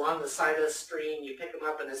gravels along the side of the stream. You pick them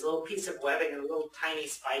up and there's a little piece of webbing and a little tiny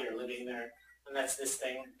spider living there. And that's this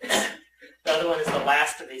thing. The other one is the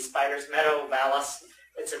last of these spiders, Meadow vallis.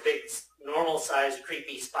 It's a big, normal-sized,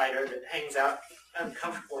 creepy spider that hangs out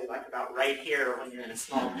uncomfortably, like about right here when you're in a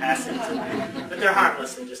small passage. But they're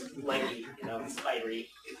harmless and just leggy, spidery.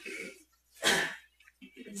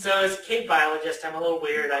 So as a cave biologist, I'm a little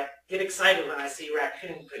weird. I get excited when I see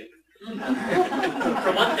raccoon poop.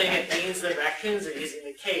 For one thing, it means that raccoons are using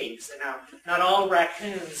the caves. And now, not all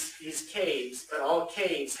raccoons use caves, but all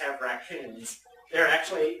caves have raccoons. They're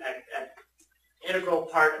actually an integral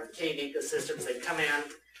part of cave ecosystems. They come in,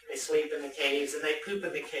 they sleep in the caves, and they poop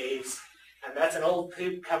in the caves. And that's an old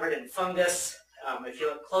poop covered in fungus. If you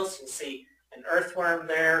look close, you'll see an earthworm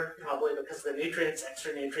there, probably because of the nutrients,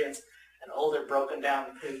 extra nutrients, and older broken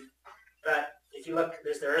down poop. But if you look,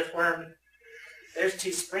 there's the earthworm. There's 2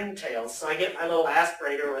 springtails, so I get my little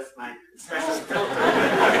aspirator with my special filter.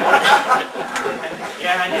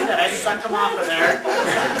 Yeah, I did that. I suck them off of there.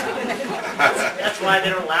 That's why they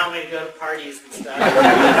don't allow me to go to parties and stuff.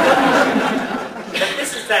 But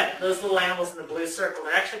this is those little animals in the blue circle.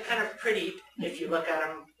 They're actually kind of pretty if you look at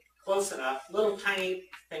them close enough. Little tiny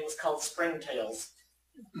things called springtails.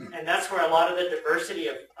 And that's where a lot of the diversity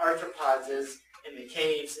of arthropods is in the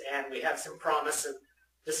caves, and we have some promise of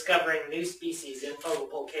discovering new species in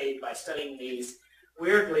Fogelpole Cave by studying these.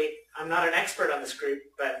 Weirdly, I'm not an expert on this group,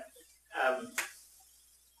 but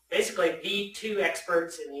basically the 2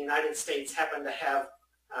 experts in the United States happen to have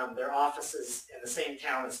their offices in the same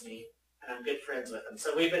town as me, and I'm good friends with them.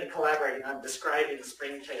 So we've been collaborating on describing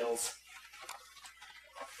springtails.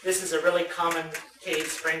 This is a really common cave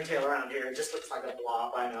springtail around here. It just looks like a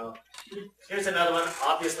blob, I know. Here's another one,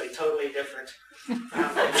 obviously totally different.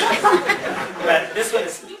 But this one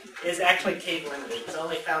is actually cave limited. It's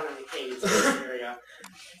only found in the caves in this area.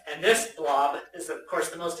 And this blob is, of course,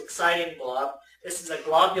 the most exciting blob. This is a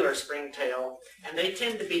globular springtail, and they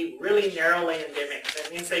tend to be really narrowly endemic. That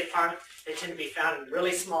means they tend to be found in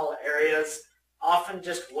really small areas, often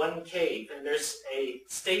just one cave. And there's a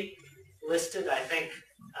state listed, I think,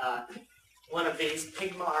 one of these,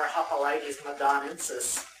 Pygmar hopolites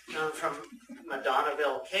madonensis, known from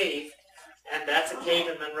Madonnaville Cave, and that's a cave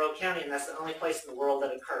in Monroe County, and that's the only place in the world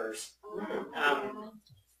that occurs.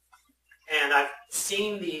 And I've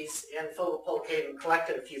seen these in Fogelpole Cave and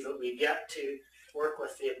collected a few, but we've yet to work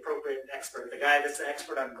with the appropriate expert. The guy that's the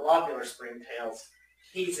expert on globular springtails,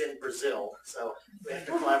 he's in Brazil, so we have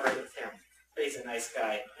to collaborate with him. But he's a nice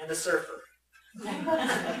guy, and a surfer.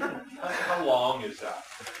 How long is that?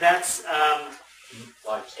 That's,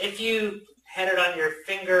 if you had it on your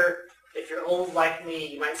finger, if you're old like me,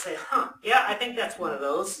 you might say, yeah, I think that's one of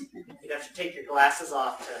those. You'd have to take your glasses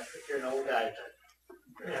off if you're an old guy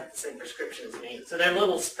to have the same prescription as me. So they're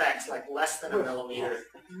little specks, like less than a millimeter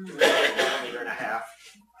to maybe a millimeter and a half.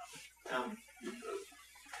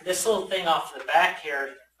 This little thing off the back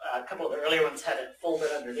here, a couple of the earlier ones had it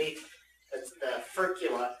folded underneath. It's the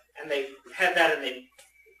furcula, and they had that and they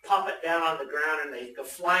pop it down on the ground and they go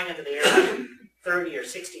flying into the air 30 or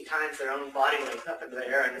 60 times their own body weight up into the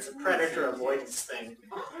air, and it's a predator avoidance thing.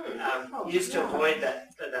 Used to avoid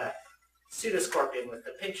the pseudoscorpion with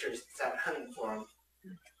the pinchers that's out hunting for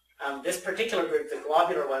them. This particular group, the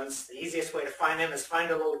globular ones, the easiest way to find them is find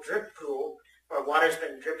a little drip pool where water's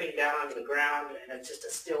been dripping down onto the ground and it's just a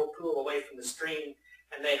still pool away from the stream,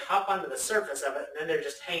 and they hop onto the surface of it, and then they're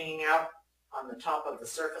just hanging out on the top of the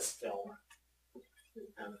surface film.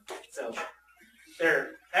 So they're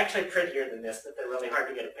actually prettier than this, but they're really hard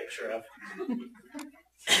to get a picture of.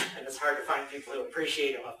 And it's hard to find people who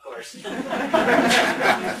appreciate them, of course.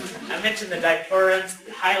 I mentioned the diplurans,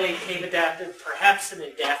 highly cave adapted, perhaps an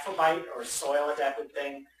edaphobite or soil adapted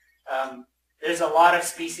thing. There's a lot of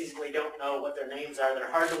species we don't know what their names are.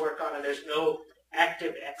 They're hard to work on, and there's no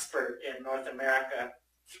active expert in North America.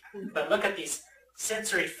 But look at these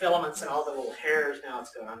sensory filaments and all the little hairs. Now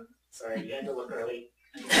it's gone. Sorry, you had to look early.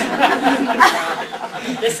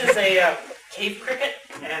 This is a cave cricket,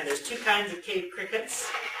 and there's 2 kinds of cave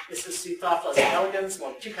crickets. This is Pseudophalos elegans,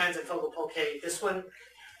 well, 2 kinds of Fogelpole Cave. This one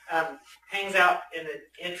hangs out in the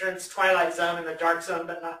entrance, twilight zone, in the dark zone,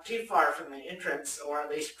 but not too far from the entrance, or at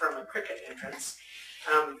least from a cricket entrance,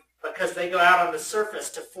 because they go out on the surface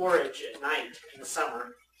to forage at night in the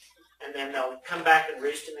summer, and then they'll come back and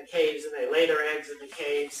roost in the caves, and they lay their eggs in the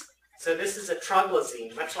caves. So this is a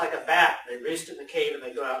troglazine, much like a bat. They roost in the cave and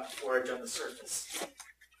they go out to forage on the surface.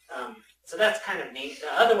 So that's kind of neat.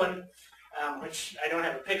 The other one, which I don't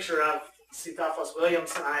have a picture of, Pseudophilus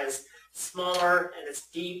williamsoni is smaller and it's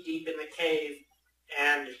deep, deep in the cave.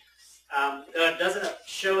 And it doesn't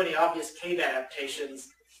show any obvious cave adaptations.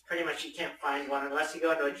 Pretty much you can't find one unless you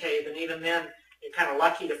go into a cave, and even then you're kind of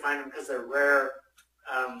lucky to find them because they're rare.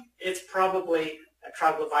 It's probably a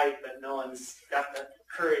troglobite, but no one's got the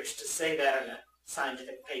courage to say that in a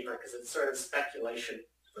scientific paper because it's sort of speculation.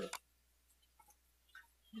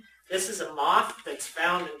 This is a moth that's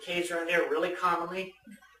found in caves around here really commonly.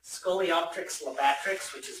 Scoliopteryx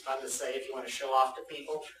labatrix, which is fun to say if you want to show off to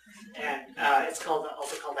people. And it's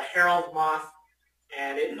also called the herald moth.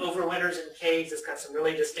 And it overwinters in caves. It's got some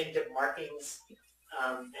really distinctive markings.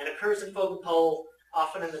 And occurs in Fogelpole,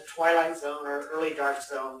 often in the twilight zone or early dark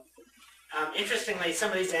zone. Interestingly,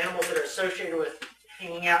 some of these animals that are associated with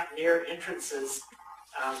hanging out near entrances,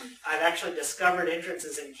 I've actually discovered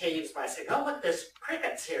entrances in caves by saying, oh look, there's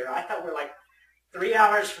crickets here. I thought we're like 3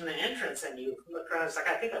 hours from the entrance, and you look around, it's like,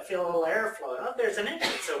 I think I feel a little airflow. Oh, there's an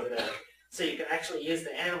entrance over there. So you can actually use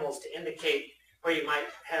the animals to indicate where you might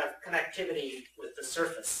have connectivity with the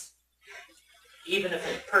surface, even if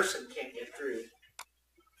a person can't get through.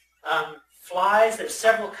 Flies, there's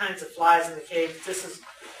several kinds of flies in the cave. This is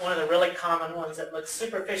one of the really common ones that looks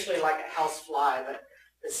superficially like a house fly, but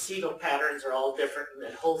the segal patterns are all different,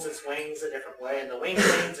 and it holds its wings a different way, and the wing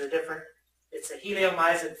veins are different. It's a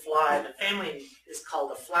heliomyzid fly. The family is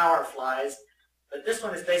called the flower flies, but this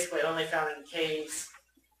one is basically only found in caves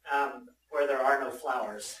where there are no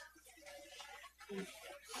flowers.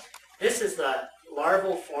 This is the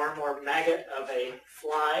larval form or maggot of a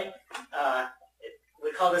fly.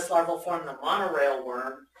 We call this larval form the monorail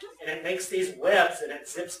worm, and it makes these webs and it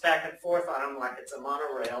zips back and forth on them like it's a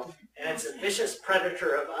monorail. And it's a vicious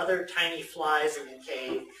predator of other tiny flies in the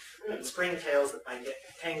cave and springtails that might get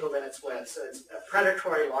tangled in its web. So it's a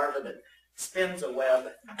predatory larva that spins a web.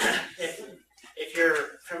 If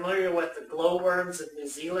you're familiar with the glowworms in New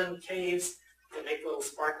Zealand caves, they make little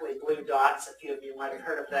sparkly blue dots. A few of you might have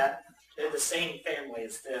heard of that. They're the same family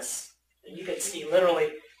as this. And you can see, literally,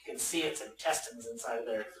 you can see its intestines inside of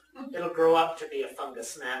there. It'll grow up to be a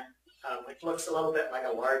fungus gnat, which looks a little bit like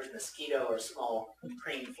a large mosquito or small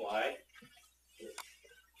crane fly.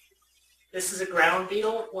 This is a ground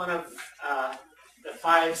beetle, one of the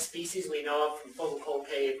 5 species we know of from Fogelpole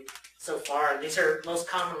Cave so far. And these are most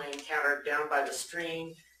commonly encountered down by the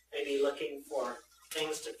stream, maybe looking for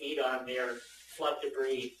things to feed on near flood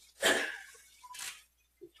debris.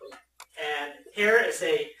 And here is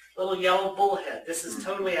a little yellow bullhead. This is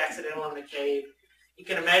totally accidental in the cave. You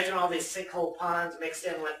can imagine all these sinkhole ponds mixed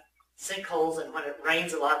in with sinkholes, and when it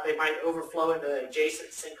rains a lot, they might overflow into the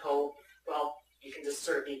adjacent sinkhole. Well, you can just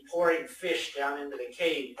sort of be pouring fish down into the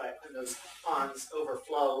cave when those ponds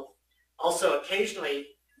overflow. Also, occasionally,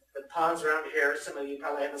 the ponds around here, some of you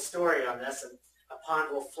probably have a story on this, and a pond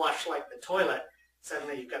will flush like the toilet.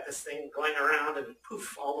 Suddenly you've got this thing going around and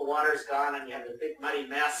poof, all the water's gone and you have a big muddy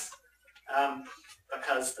mess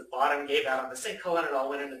because the bottom gave out on the sinkhole and it all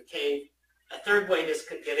went into the cave. A third way this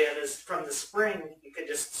could get in is from the spring, you could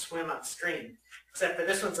just swim upstream. Except for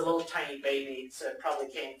this one's a little tiny baby, so it probably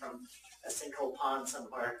came from a sinkhole pond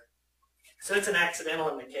somewhere. So it's an accidental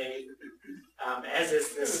in the cave, as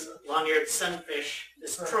is this long-eared sunfish.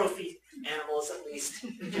 This trophy animal is at least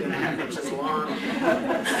 2.5 inches long.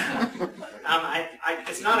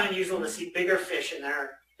 It's not unusual to see bigger fish in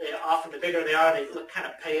there. Often the bigger they are, they look kind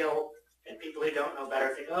of pale, and people who don't know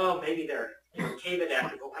better think, oh, maybe they're cave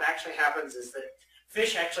adapted. But what actually happens is that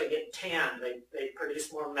fish actually get tanned. They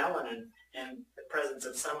produce more melanin in the presence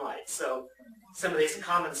of sunlight. So some of these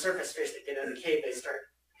common surface fish that get in the cave, they start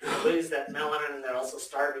to lose that melanin, and they're also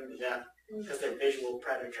starving to death because they're visual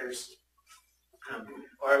predators.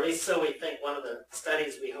 Or at least so we think. One of the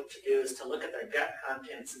studies we hope to do is to look at their gut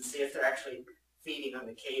contents and see if they're actually feeding on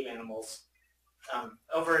the cave animals.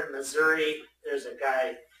 Over in Missouri, there's a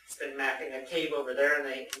guy that's been mapping a cave over there, and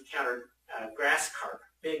they encountered grass carp,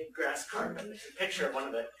 big grass carp. And there's a picture of one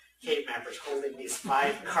of the cave mappers holding these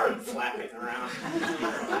 5 carp flapping around.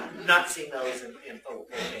 I've not seen those in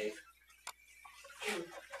Fogelpole Cave.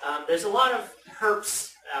 There's a lot of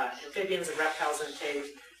herps, amphibians and reptiles in caves.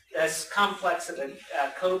 This complex of the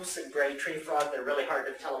copes and gray tree frog, they're really hard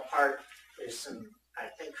to tell apart. There's some, I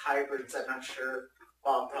think, hybrids, I'm not sure.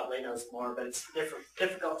 Bob probably knows more, but it's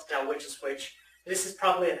difficult to tell which is which. This is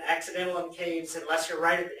probably an accidental in caves. Unless you're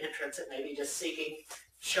right at the entrance, it may be just seeking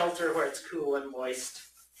shelter where it's cool and moist.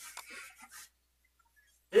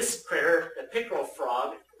 This critter, the pickerel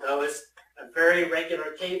frog, though, is a very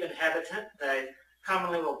regular cave inhabitant. They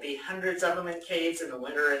commonly will be hundreds of them in caves in the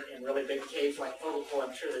winter, in really big caves like Fogelpole.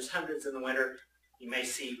 I'm sure there's hundreds in the winter. You may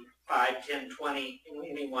see 5, 10, 20 in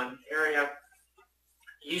any one area.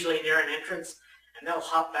 usually near an entrance, and they'll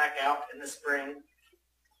hop back out in the spring.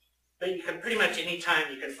 But you can pretty much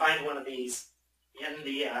anytime you can find one of these in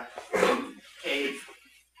the cave.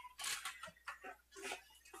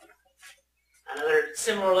 Another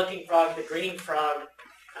similar looking frog, the green frog.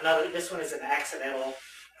 This one is an accidental,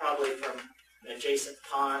 probably from an adjacent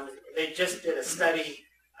pond. They just did a study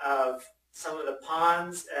of some of the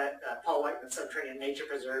ponds at Paul Wightman Subterranean Nature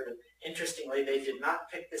Preserve, and interestingly, they did not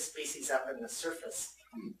pick this species up in the surface.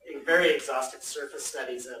 Very exhaustive surface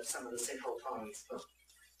studies of some of the sinkhole ponds.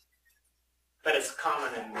 But it's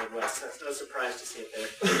common in the Midwest, so it's no surprise to see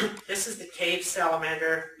it there. This is the cave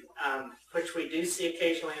salamander, which we do see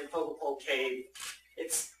occasionally in Fogelpole Cave.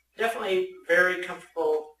 It's definitely very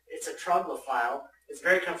comfortable. It's a troglophile. It's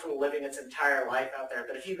very comfortable living its entire life out there.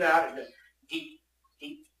 But if you go out into deep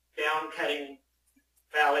down-cutting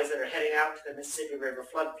valleys that are heading out to the Mississippi River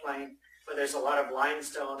floodplain, where there's a lot of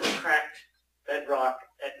limestone and cracked bedrock,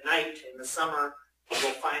 at night in the summer, you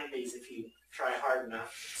will find these if you try hard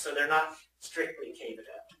enough. So they're not strictly cave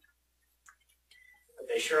adept. But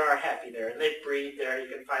they sure are happy there, and they breed there. You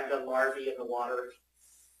can find the larvae in the water.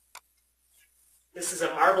 This is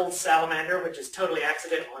a marbled salamander, which is totally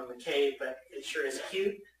accidental in the cave, but it sure is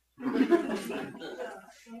cute.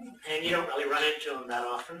 And you don't really run into them that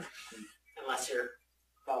often, unless you're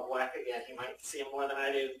Bob Whack again. You might see them more than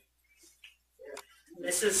I do.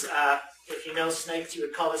 This is, if you know snakes, you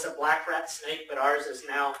would call this a black rat snake, but ours is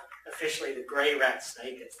now officially the gray rat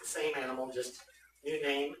snake. It's the same animal, just new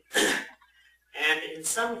name. And in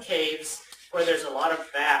some caves where there's a lot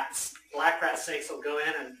of bats, black rat snakes will go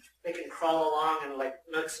in and they can crawl along and like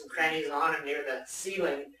nooks and crannies on and near the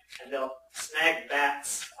ceiling, and they'll snag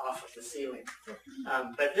bats off of the ceiling.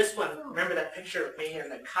 But this one, remember that picture of me in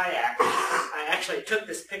the kayak? I actually took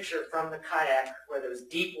this picture from the kayak where there was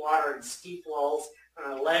deep water and steep walls, and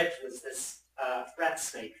on the ledge was this rat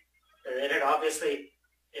snake. It had obviously,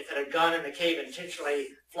 if it had gone in the cave intentionally,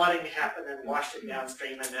 flooding happened and washed it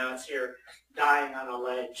downstream, and now it's here dying on a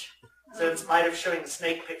ledge. So in spite of showing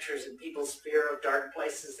snake pictures and people's fear of dark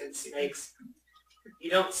places and snakes, you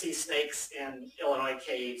don't see snakes in Illinois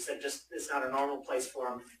caves. That just is not a normal place for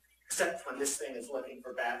them, except when this thing is looking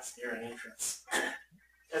for bats near an entrance.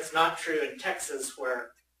 That's not true in Texas,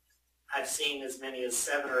 where I've seen as many as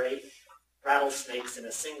 7 or 8 rattlesnakes in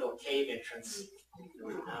a single cave entrance.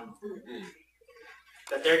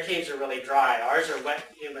 But their caves are really dry. Ours are wet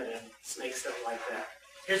and humid, and snakes don't like that.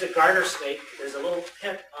 Here's a garter snake. There's a little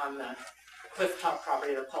pit on the Clifftop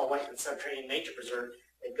property of the Paul Wightman Subterranean Nature Preserve.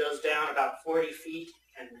 It goes down about 40 feet,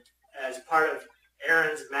 and as part of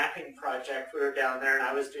Aaron's mapping project, we were down there, and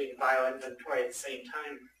I was doing bioinventory at the same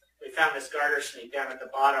time. We found this garter snake down at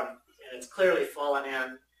the bottom, and it's clearly fallen in.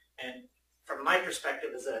 And from my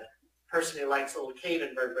perspective as a person who likes little cave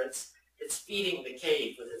invertebrates, it's feeding the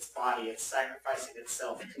cave with its body. It's sacrificing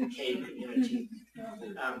itself to the cave community.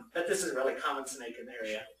 But this is a really common snake in the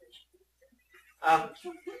area.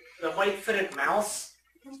 The white-footed mouse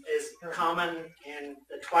is common in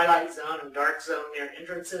the twilight zone and dark zone near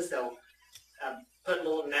entrances. They'll put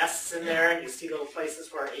little nests in there, and you see little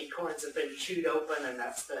places where acorns have been chewed open, and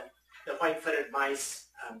that's the white-footed mice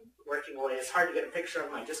working away. It's hard to get a picture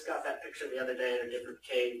of them. I just got that picture the other day at a different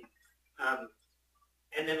cave.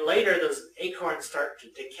 And then later, those acorns start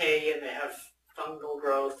to decay, and they have fungal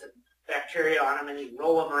growth and bacteria on them, and you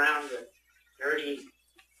roll them around with dirty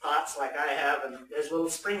pots like I have, and there's little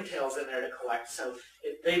springtails in there to collect. So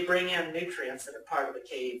they bring in nutrients that are part of the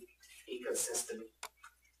cave ecosystem.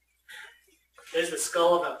 There's the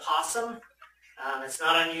skull of a possum. It's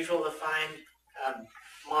not unusual to find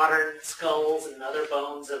modern skulls and other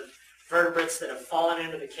bones of vertebrates that have fallen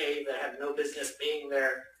into the cave that have no business being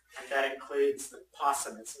there. And that includes the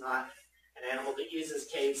possum. It's not an animal that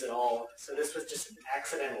uses caves at all. So this was just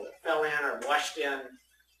accidental. It fell in or washed in,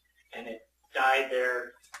 and it died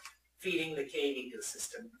there, feeding the cave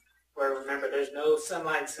ecosystem, where, remember, there's no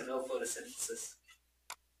sunlight, so no photosynthesis.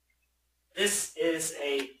 This is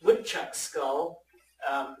a woodchuck skull,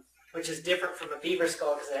 which is different from a beaver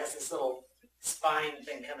skull because it has this little spine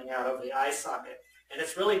thing coming out over the eye socket. And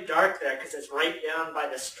it's really dark there because it's right down by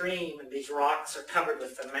the stream, and these rocks are covered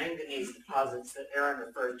with the manganese deposits that Aaron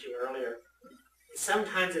referred to earlier.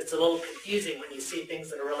 Sometimes it's a little confusing when you see things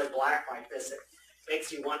that are really black like this. It makes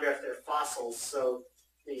you wonder if they're fossils. So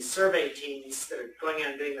the survey teams that are going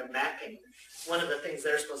in and doing the mapping, one of the things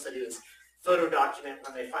they're supposed to do is photo document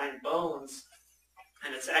when they find bones.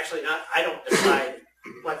 And it's actually not, I don't decide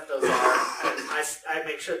what those are. I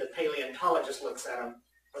make sure the paleontologist looks at them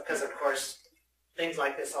because, of course, things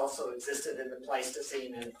like this also existed in the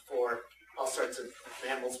Pleistocene and before all sorts of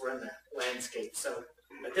mammals were in the landscape. So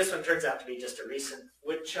But this one turns out to be just a recent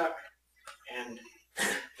woodchuck, and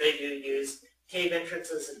they do use cave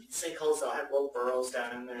entrances and sinkholes. They'll have little burrows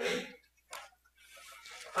down in there.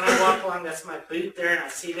 When I walk along, that's my boot there, and I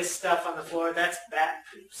see this stuff on the floor. That's bat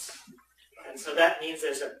poops. And so that means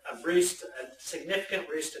there's a significant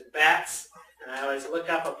roost of bats. And I always look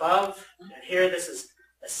up above, and here this is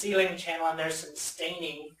a ceiling channel, and there's some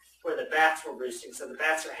staining where the bats were roosting. So the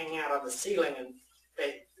bats are hanging out on the ceiling, and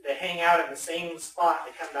they hang out in the same spot.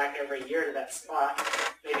 They come back every year to that spot.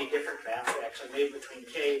 Maybe different bats. They actually move between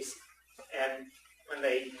caves. And when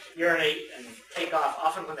they urinate and take off,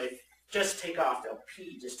 often when they just take off, they'll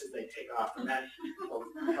pee just as they take off, and that will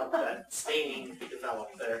help that staining develop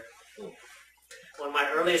there. One of my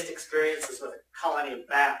earliest experiences with a colony of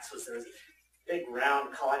bats was there was a big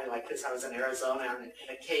round colony like this. I was in Arizona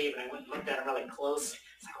in a cave, and I went and looked at them really close.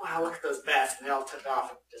 It's like, wow, look at those bats, and they all took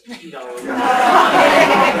off and just peed all over.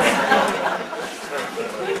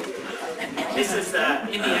 This is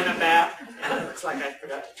Indiana bat, and it looks like I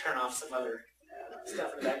forgot to turn off some other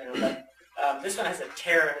stuff in the background. But this one has a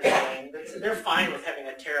tear in its wing. They're fine with having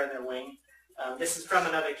a tear in their wing. This is from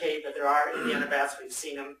another cave, but there are Indiana bats. We've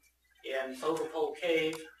seen them in Fogelpole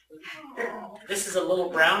Cave. This is a little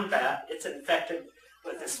brown bat. It's infected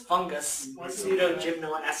with this fungus,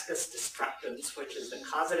 Pseudogymnoascus destructans, which is the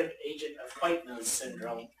causative agent of white nose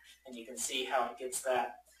syndrome. And you can see how it gets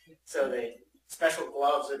that. So the special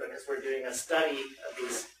gloves are because we're doing a study of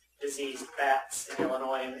these diseased bats in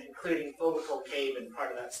Illinois, including Fogelpole Cave in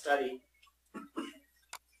part of that study.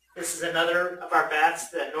 This is another of our bats,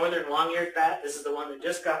 the northern long-eared bat. This is the one that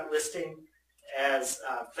just got listing as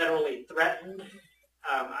federally threatened.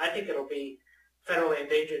 I think it'll be federally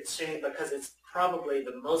endangered soon because it's probably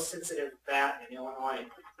the most sensitive bat in Illinois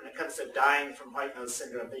when it comes to dying from white nose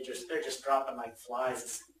syndrome. They're just dropping like flies.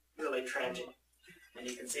 It's really tragic. And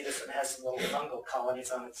you can see this one has some little fungal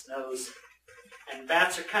colonies on its nose. And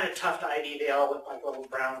bats are kind of tough to ID. They all look like little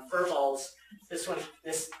brown fur balls. This one,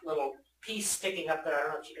 this little piece sticking up there, I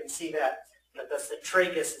don't know if you can see that, but that's the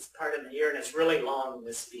tragus. It's part of the ear, and it's really long in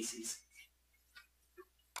this species.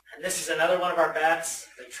 And this is another one of our bats,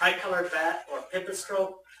 the tricolored bat, or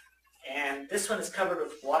pipistrel. And this one is covered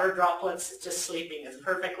with water droplets. It's just sleeping. It's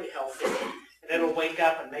perfectly healthy. And it'll wake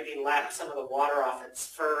up and maybe lap some of the water off its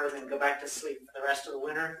fur and then go back to sleep for the rest of the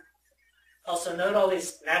winter. Also note all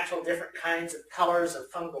these natural different kinds of colors of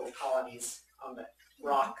fungal colonies on the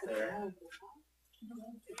rock there.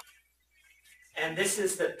 And this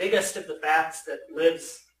is the biggest of the bats that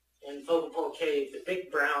lives in Fogelpole Cave, the big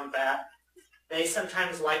brown bat. They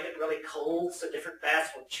sometimes like it really cold, so different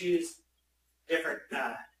bats will choose different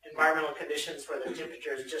environmental conditions where the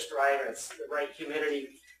temperature is just right or it's the right humidity.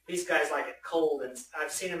 These guys like it cold, and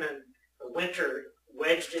I've seen them in the winter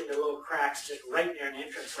wedged into little cracks just right near an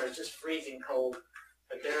entrance where it's just freezing cold.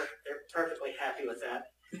 But they're perfectly happy with that.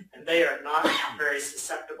 And they are not very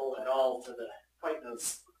susceptible at all to the white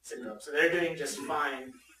nose syndrome. So they're doing just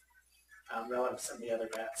fine relative to some of the other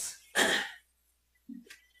bats.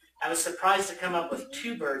 I was surprised to come up with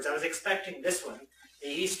two birds. I was expecting this one, the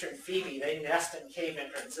eastern phoebe. They nest in cave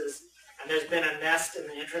entrances, and there's been a nest in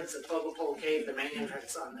the entrance of Fogelpole Cave, the main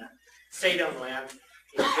entrance on the state-owned land,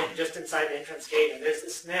 just inside the entrance gate. And there's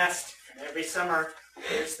this nest, and every summer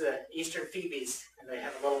there's the eastern phoebes, and they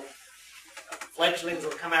have little fledglings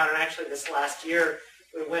will come out. And actually this last year,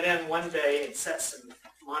 we went in one day and set some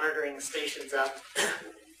monitoring stations up,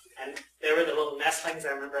 and there were the little nestlings. I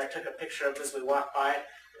remember I took a picture of them as we walked by it.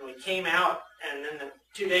 And we came out, and then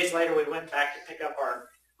 2 days later we went back to pick up our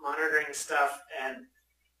monitoring stuff, and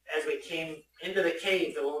as we came into the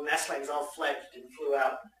cave, the little nestlings all fledged and flew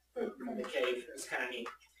out from the cave. It was kind of neat.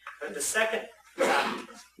 But the second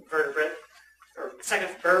vertebrate, or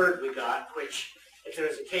second bird we got, which if there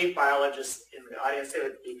was a cave biologist in the audience, they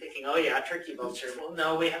would be thinking, oh yeah, turkey vulture. Well,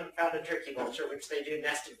 no, we haven't found a turkey vulture, which they do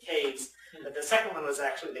nest in caves. But the second one was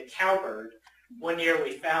actually the cowbird. One year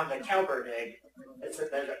we found a cowbird egg.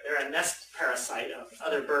 They're a nest parasite of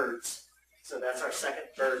other birds. So that's our second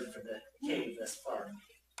bird for the cave thus far.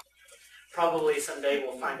 Probably someday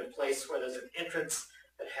we'll find a place where there's an entrance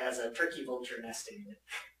that has a turkey vulture nesting in it.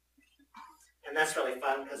 And that's really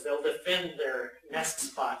fun because they'll defend their nest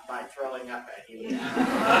spot by throwing up at you.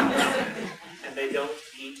 And they don't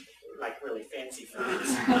eat like really fancy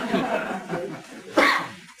foods.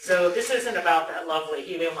 So this isn't about that lovely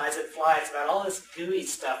heliomycet fly. It's about all this gooey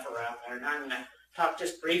stuff around there. And I'm going to talk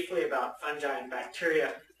just briefly about fungi and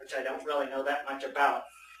bacteria, which I don't really know that much about.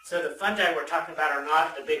 So the fungi we're talking about are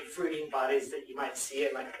not the big fruiting bodies that you might see.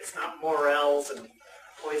 It's not morels and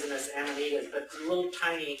poisonous amanitas, but little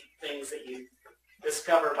tiny things that you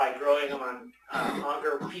discover by growing them on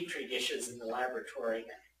agar petri dishes in the laboratory.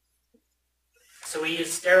 So we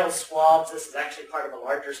use sterile swabs. This is actually part of a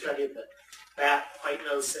larger study of the bat white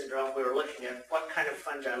nose syndrome. We were looking at what kind of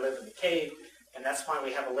fungi live in the cave, and that's why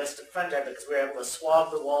we have a list of fungi, because we were able to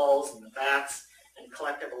swab the walls and the bats and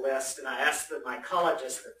collect a list. And I asked the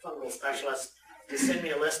mycologist, the fungal specialist, to send me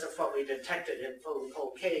a list of what we detected in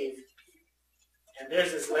Fogelpole Cave. And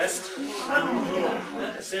there's his list.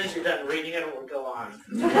 As soon as you're done reading it, we'll go on.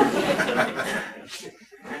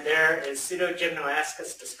 And there is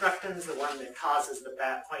Pseudogymnoascus destructans, the one that causes the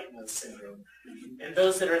bat white nose syndrome. And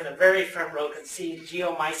those that are in the very front row can see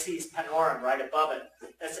Geomyces panorum right above it.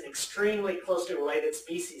 That's an extremely closely related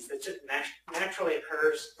species that just naturally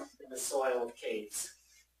occurs in the soil of caves.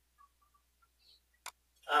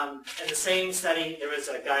 In the same study, there was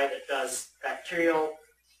a guy that does bacterial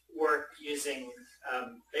work using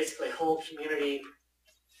basically whole community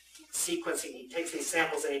sequencing. He takes these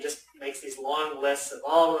samples and he just makes these long lists of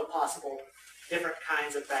all of the possible different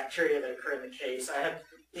kinds of bacteria that occur in the cave. So I have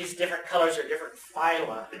these different colors are different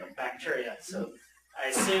phyla of bacteria. So I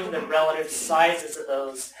assume the relative sizes of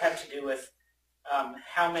those have to do with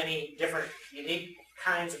how many different unique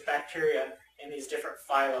kinds of bacteria in these different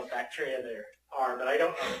phyla of bacteria there are. But I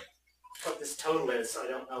don't know what this total is, so I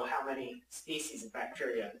don't know how many species of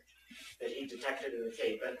bacteria that he detected in the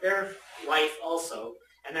cave. But they're life also,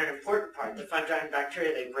 and they're an important part. The fungi and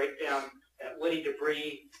bacteria, they break down that woody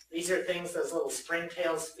debris. These are things those little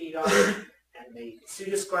springtails feed on, and the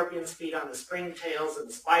pseudoscorpions feed on the springtails, and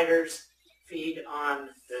the spiders feed on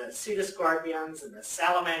the pseudoscorpions, and the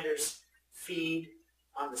salamanders feed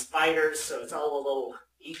on the spiders, so it's all a little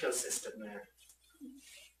ecosystem there.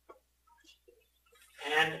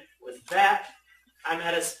 And with that, I'm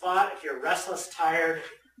at a spot, if you're restless, tired,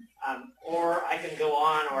 or I can go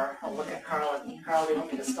on, or I'll look at Carl, and Carl, do you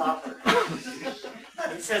want me to stop? Or?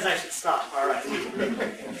 He says I should stop, all right.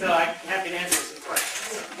 So I'm happy to answer some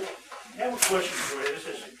questions. I have a question for you. This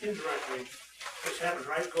is indirectly. This happened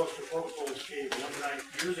right close to Fogelpole Cave one night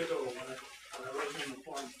years ago when I was in the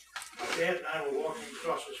farm. My dad and I were walking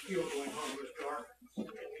across this field going home. It was dark, and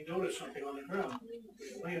we noticed something on the ground.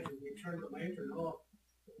 We turned the lantern off.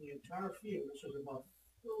 The entire field, this was about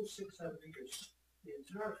 6, 7 acres. The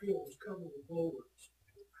entire field was covered with glowworms.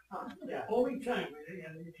 The only time,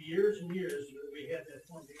 and years and years, we had that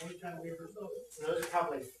one. The only time we ever saw it. So those are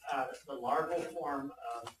probably the larval form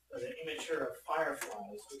of the immature of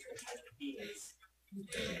fireflies, which are type of beetles.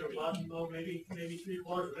 They're about, maybe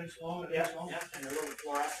 3/4 of an inch long. Yeah, and a little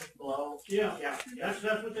fluorescent glow. Yeah, yeah. That's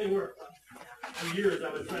what they were. For years, I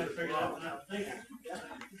was trying to figure out what I was thinking.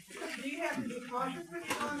 Do you have to be cautious when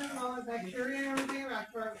you're on them, all the bacteria and everything, like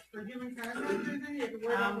for human contact or anything? You have to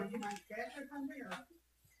worry about what you might catch or something, or?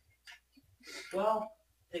 Well,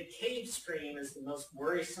 the cave stream is the most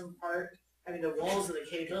worrisome part. I mean, the walls of the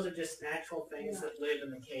cave, those are just natural things that live in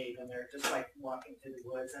the cave, and they're just like walking through the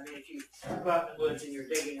woods. I mean, if you go out in the woods and you're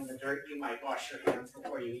digging in the dirt, you might wash your hands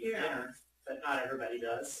before you eat dinner, but not everybody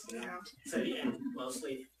does. You know? So, and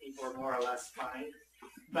mostly people are more or less fine.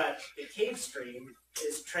 But the cave stream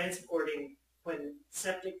is transporting, when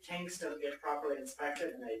septic tanks don't get properly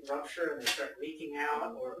inspected and they rupture and they start leaking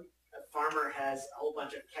out, or a farmer has a whole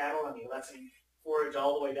bunch of cattle and he lets them forage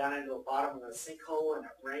all the way down into the bottom of a sinkhole and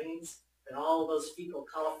it rains, then all of those fecal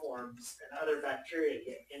coliforms and other bacteria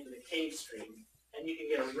get into the cave stream, and you can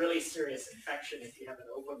get a really serious infection if you have an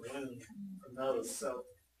open wound from those. So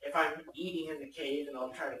if I'm eating in the cave, and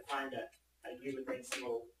I'll try to find I usually bring some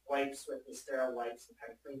little wipes with me, sterile wipes, and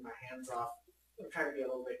kind of clean my hands off. I'm trying to be a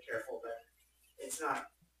little bit careful, but it's not,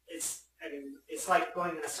 I mean, it's like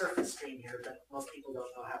going in a surface stream here, but most people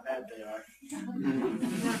don't know how bad they are.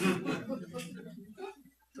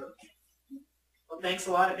 Well, thanks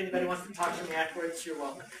a lot. If anybody wants to talk to me afterwards, you're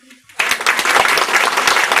welcome.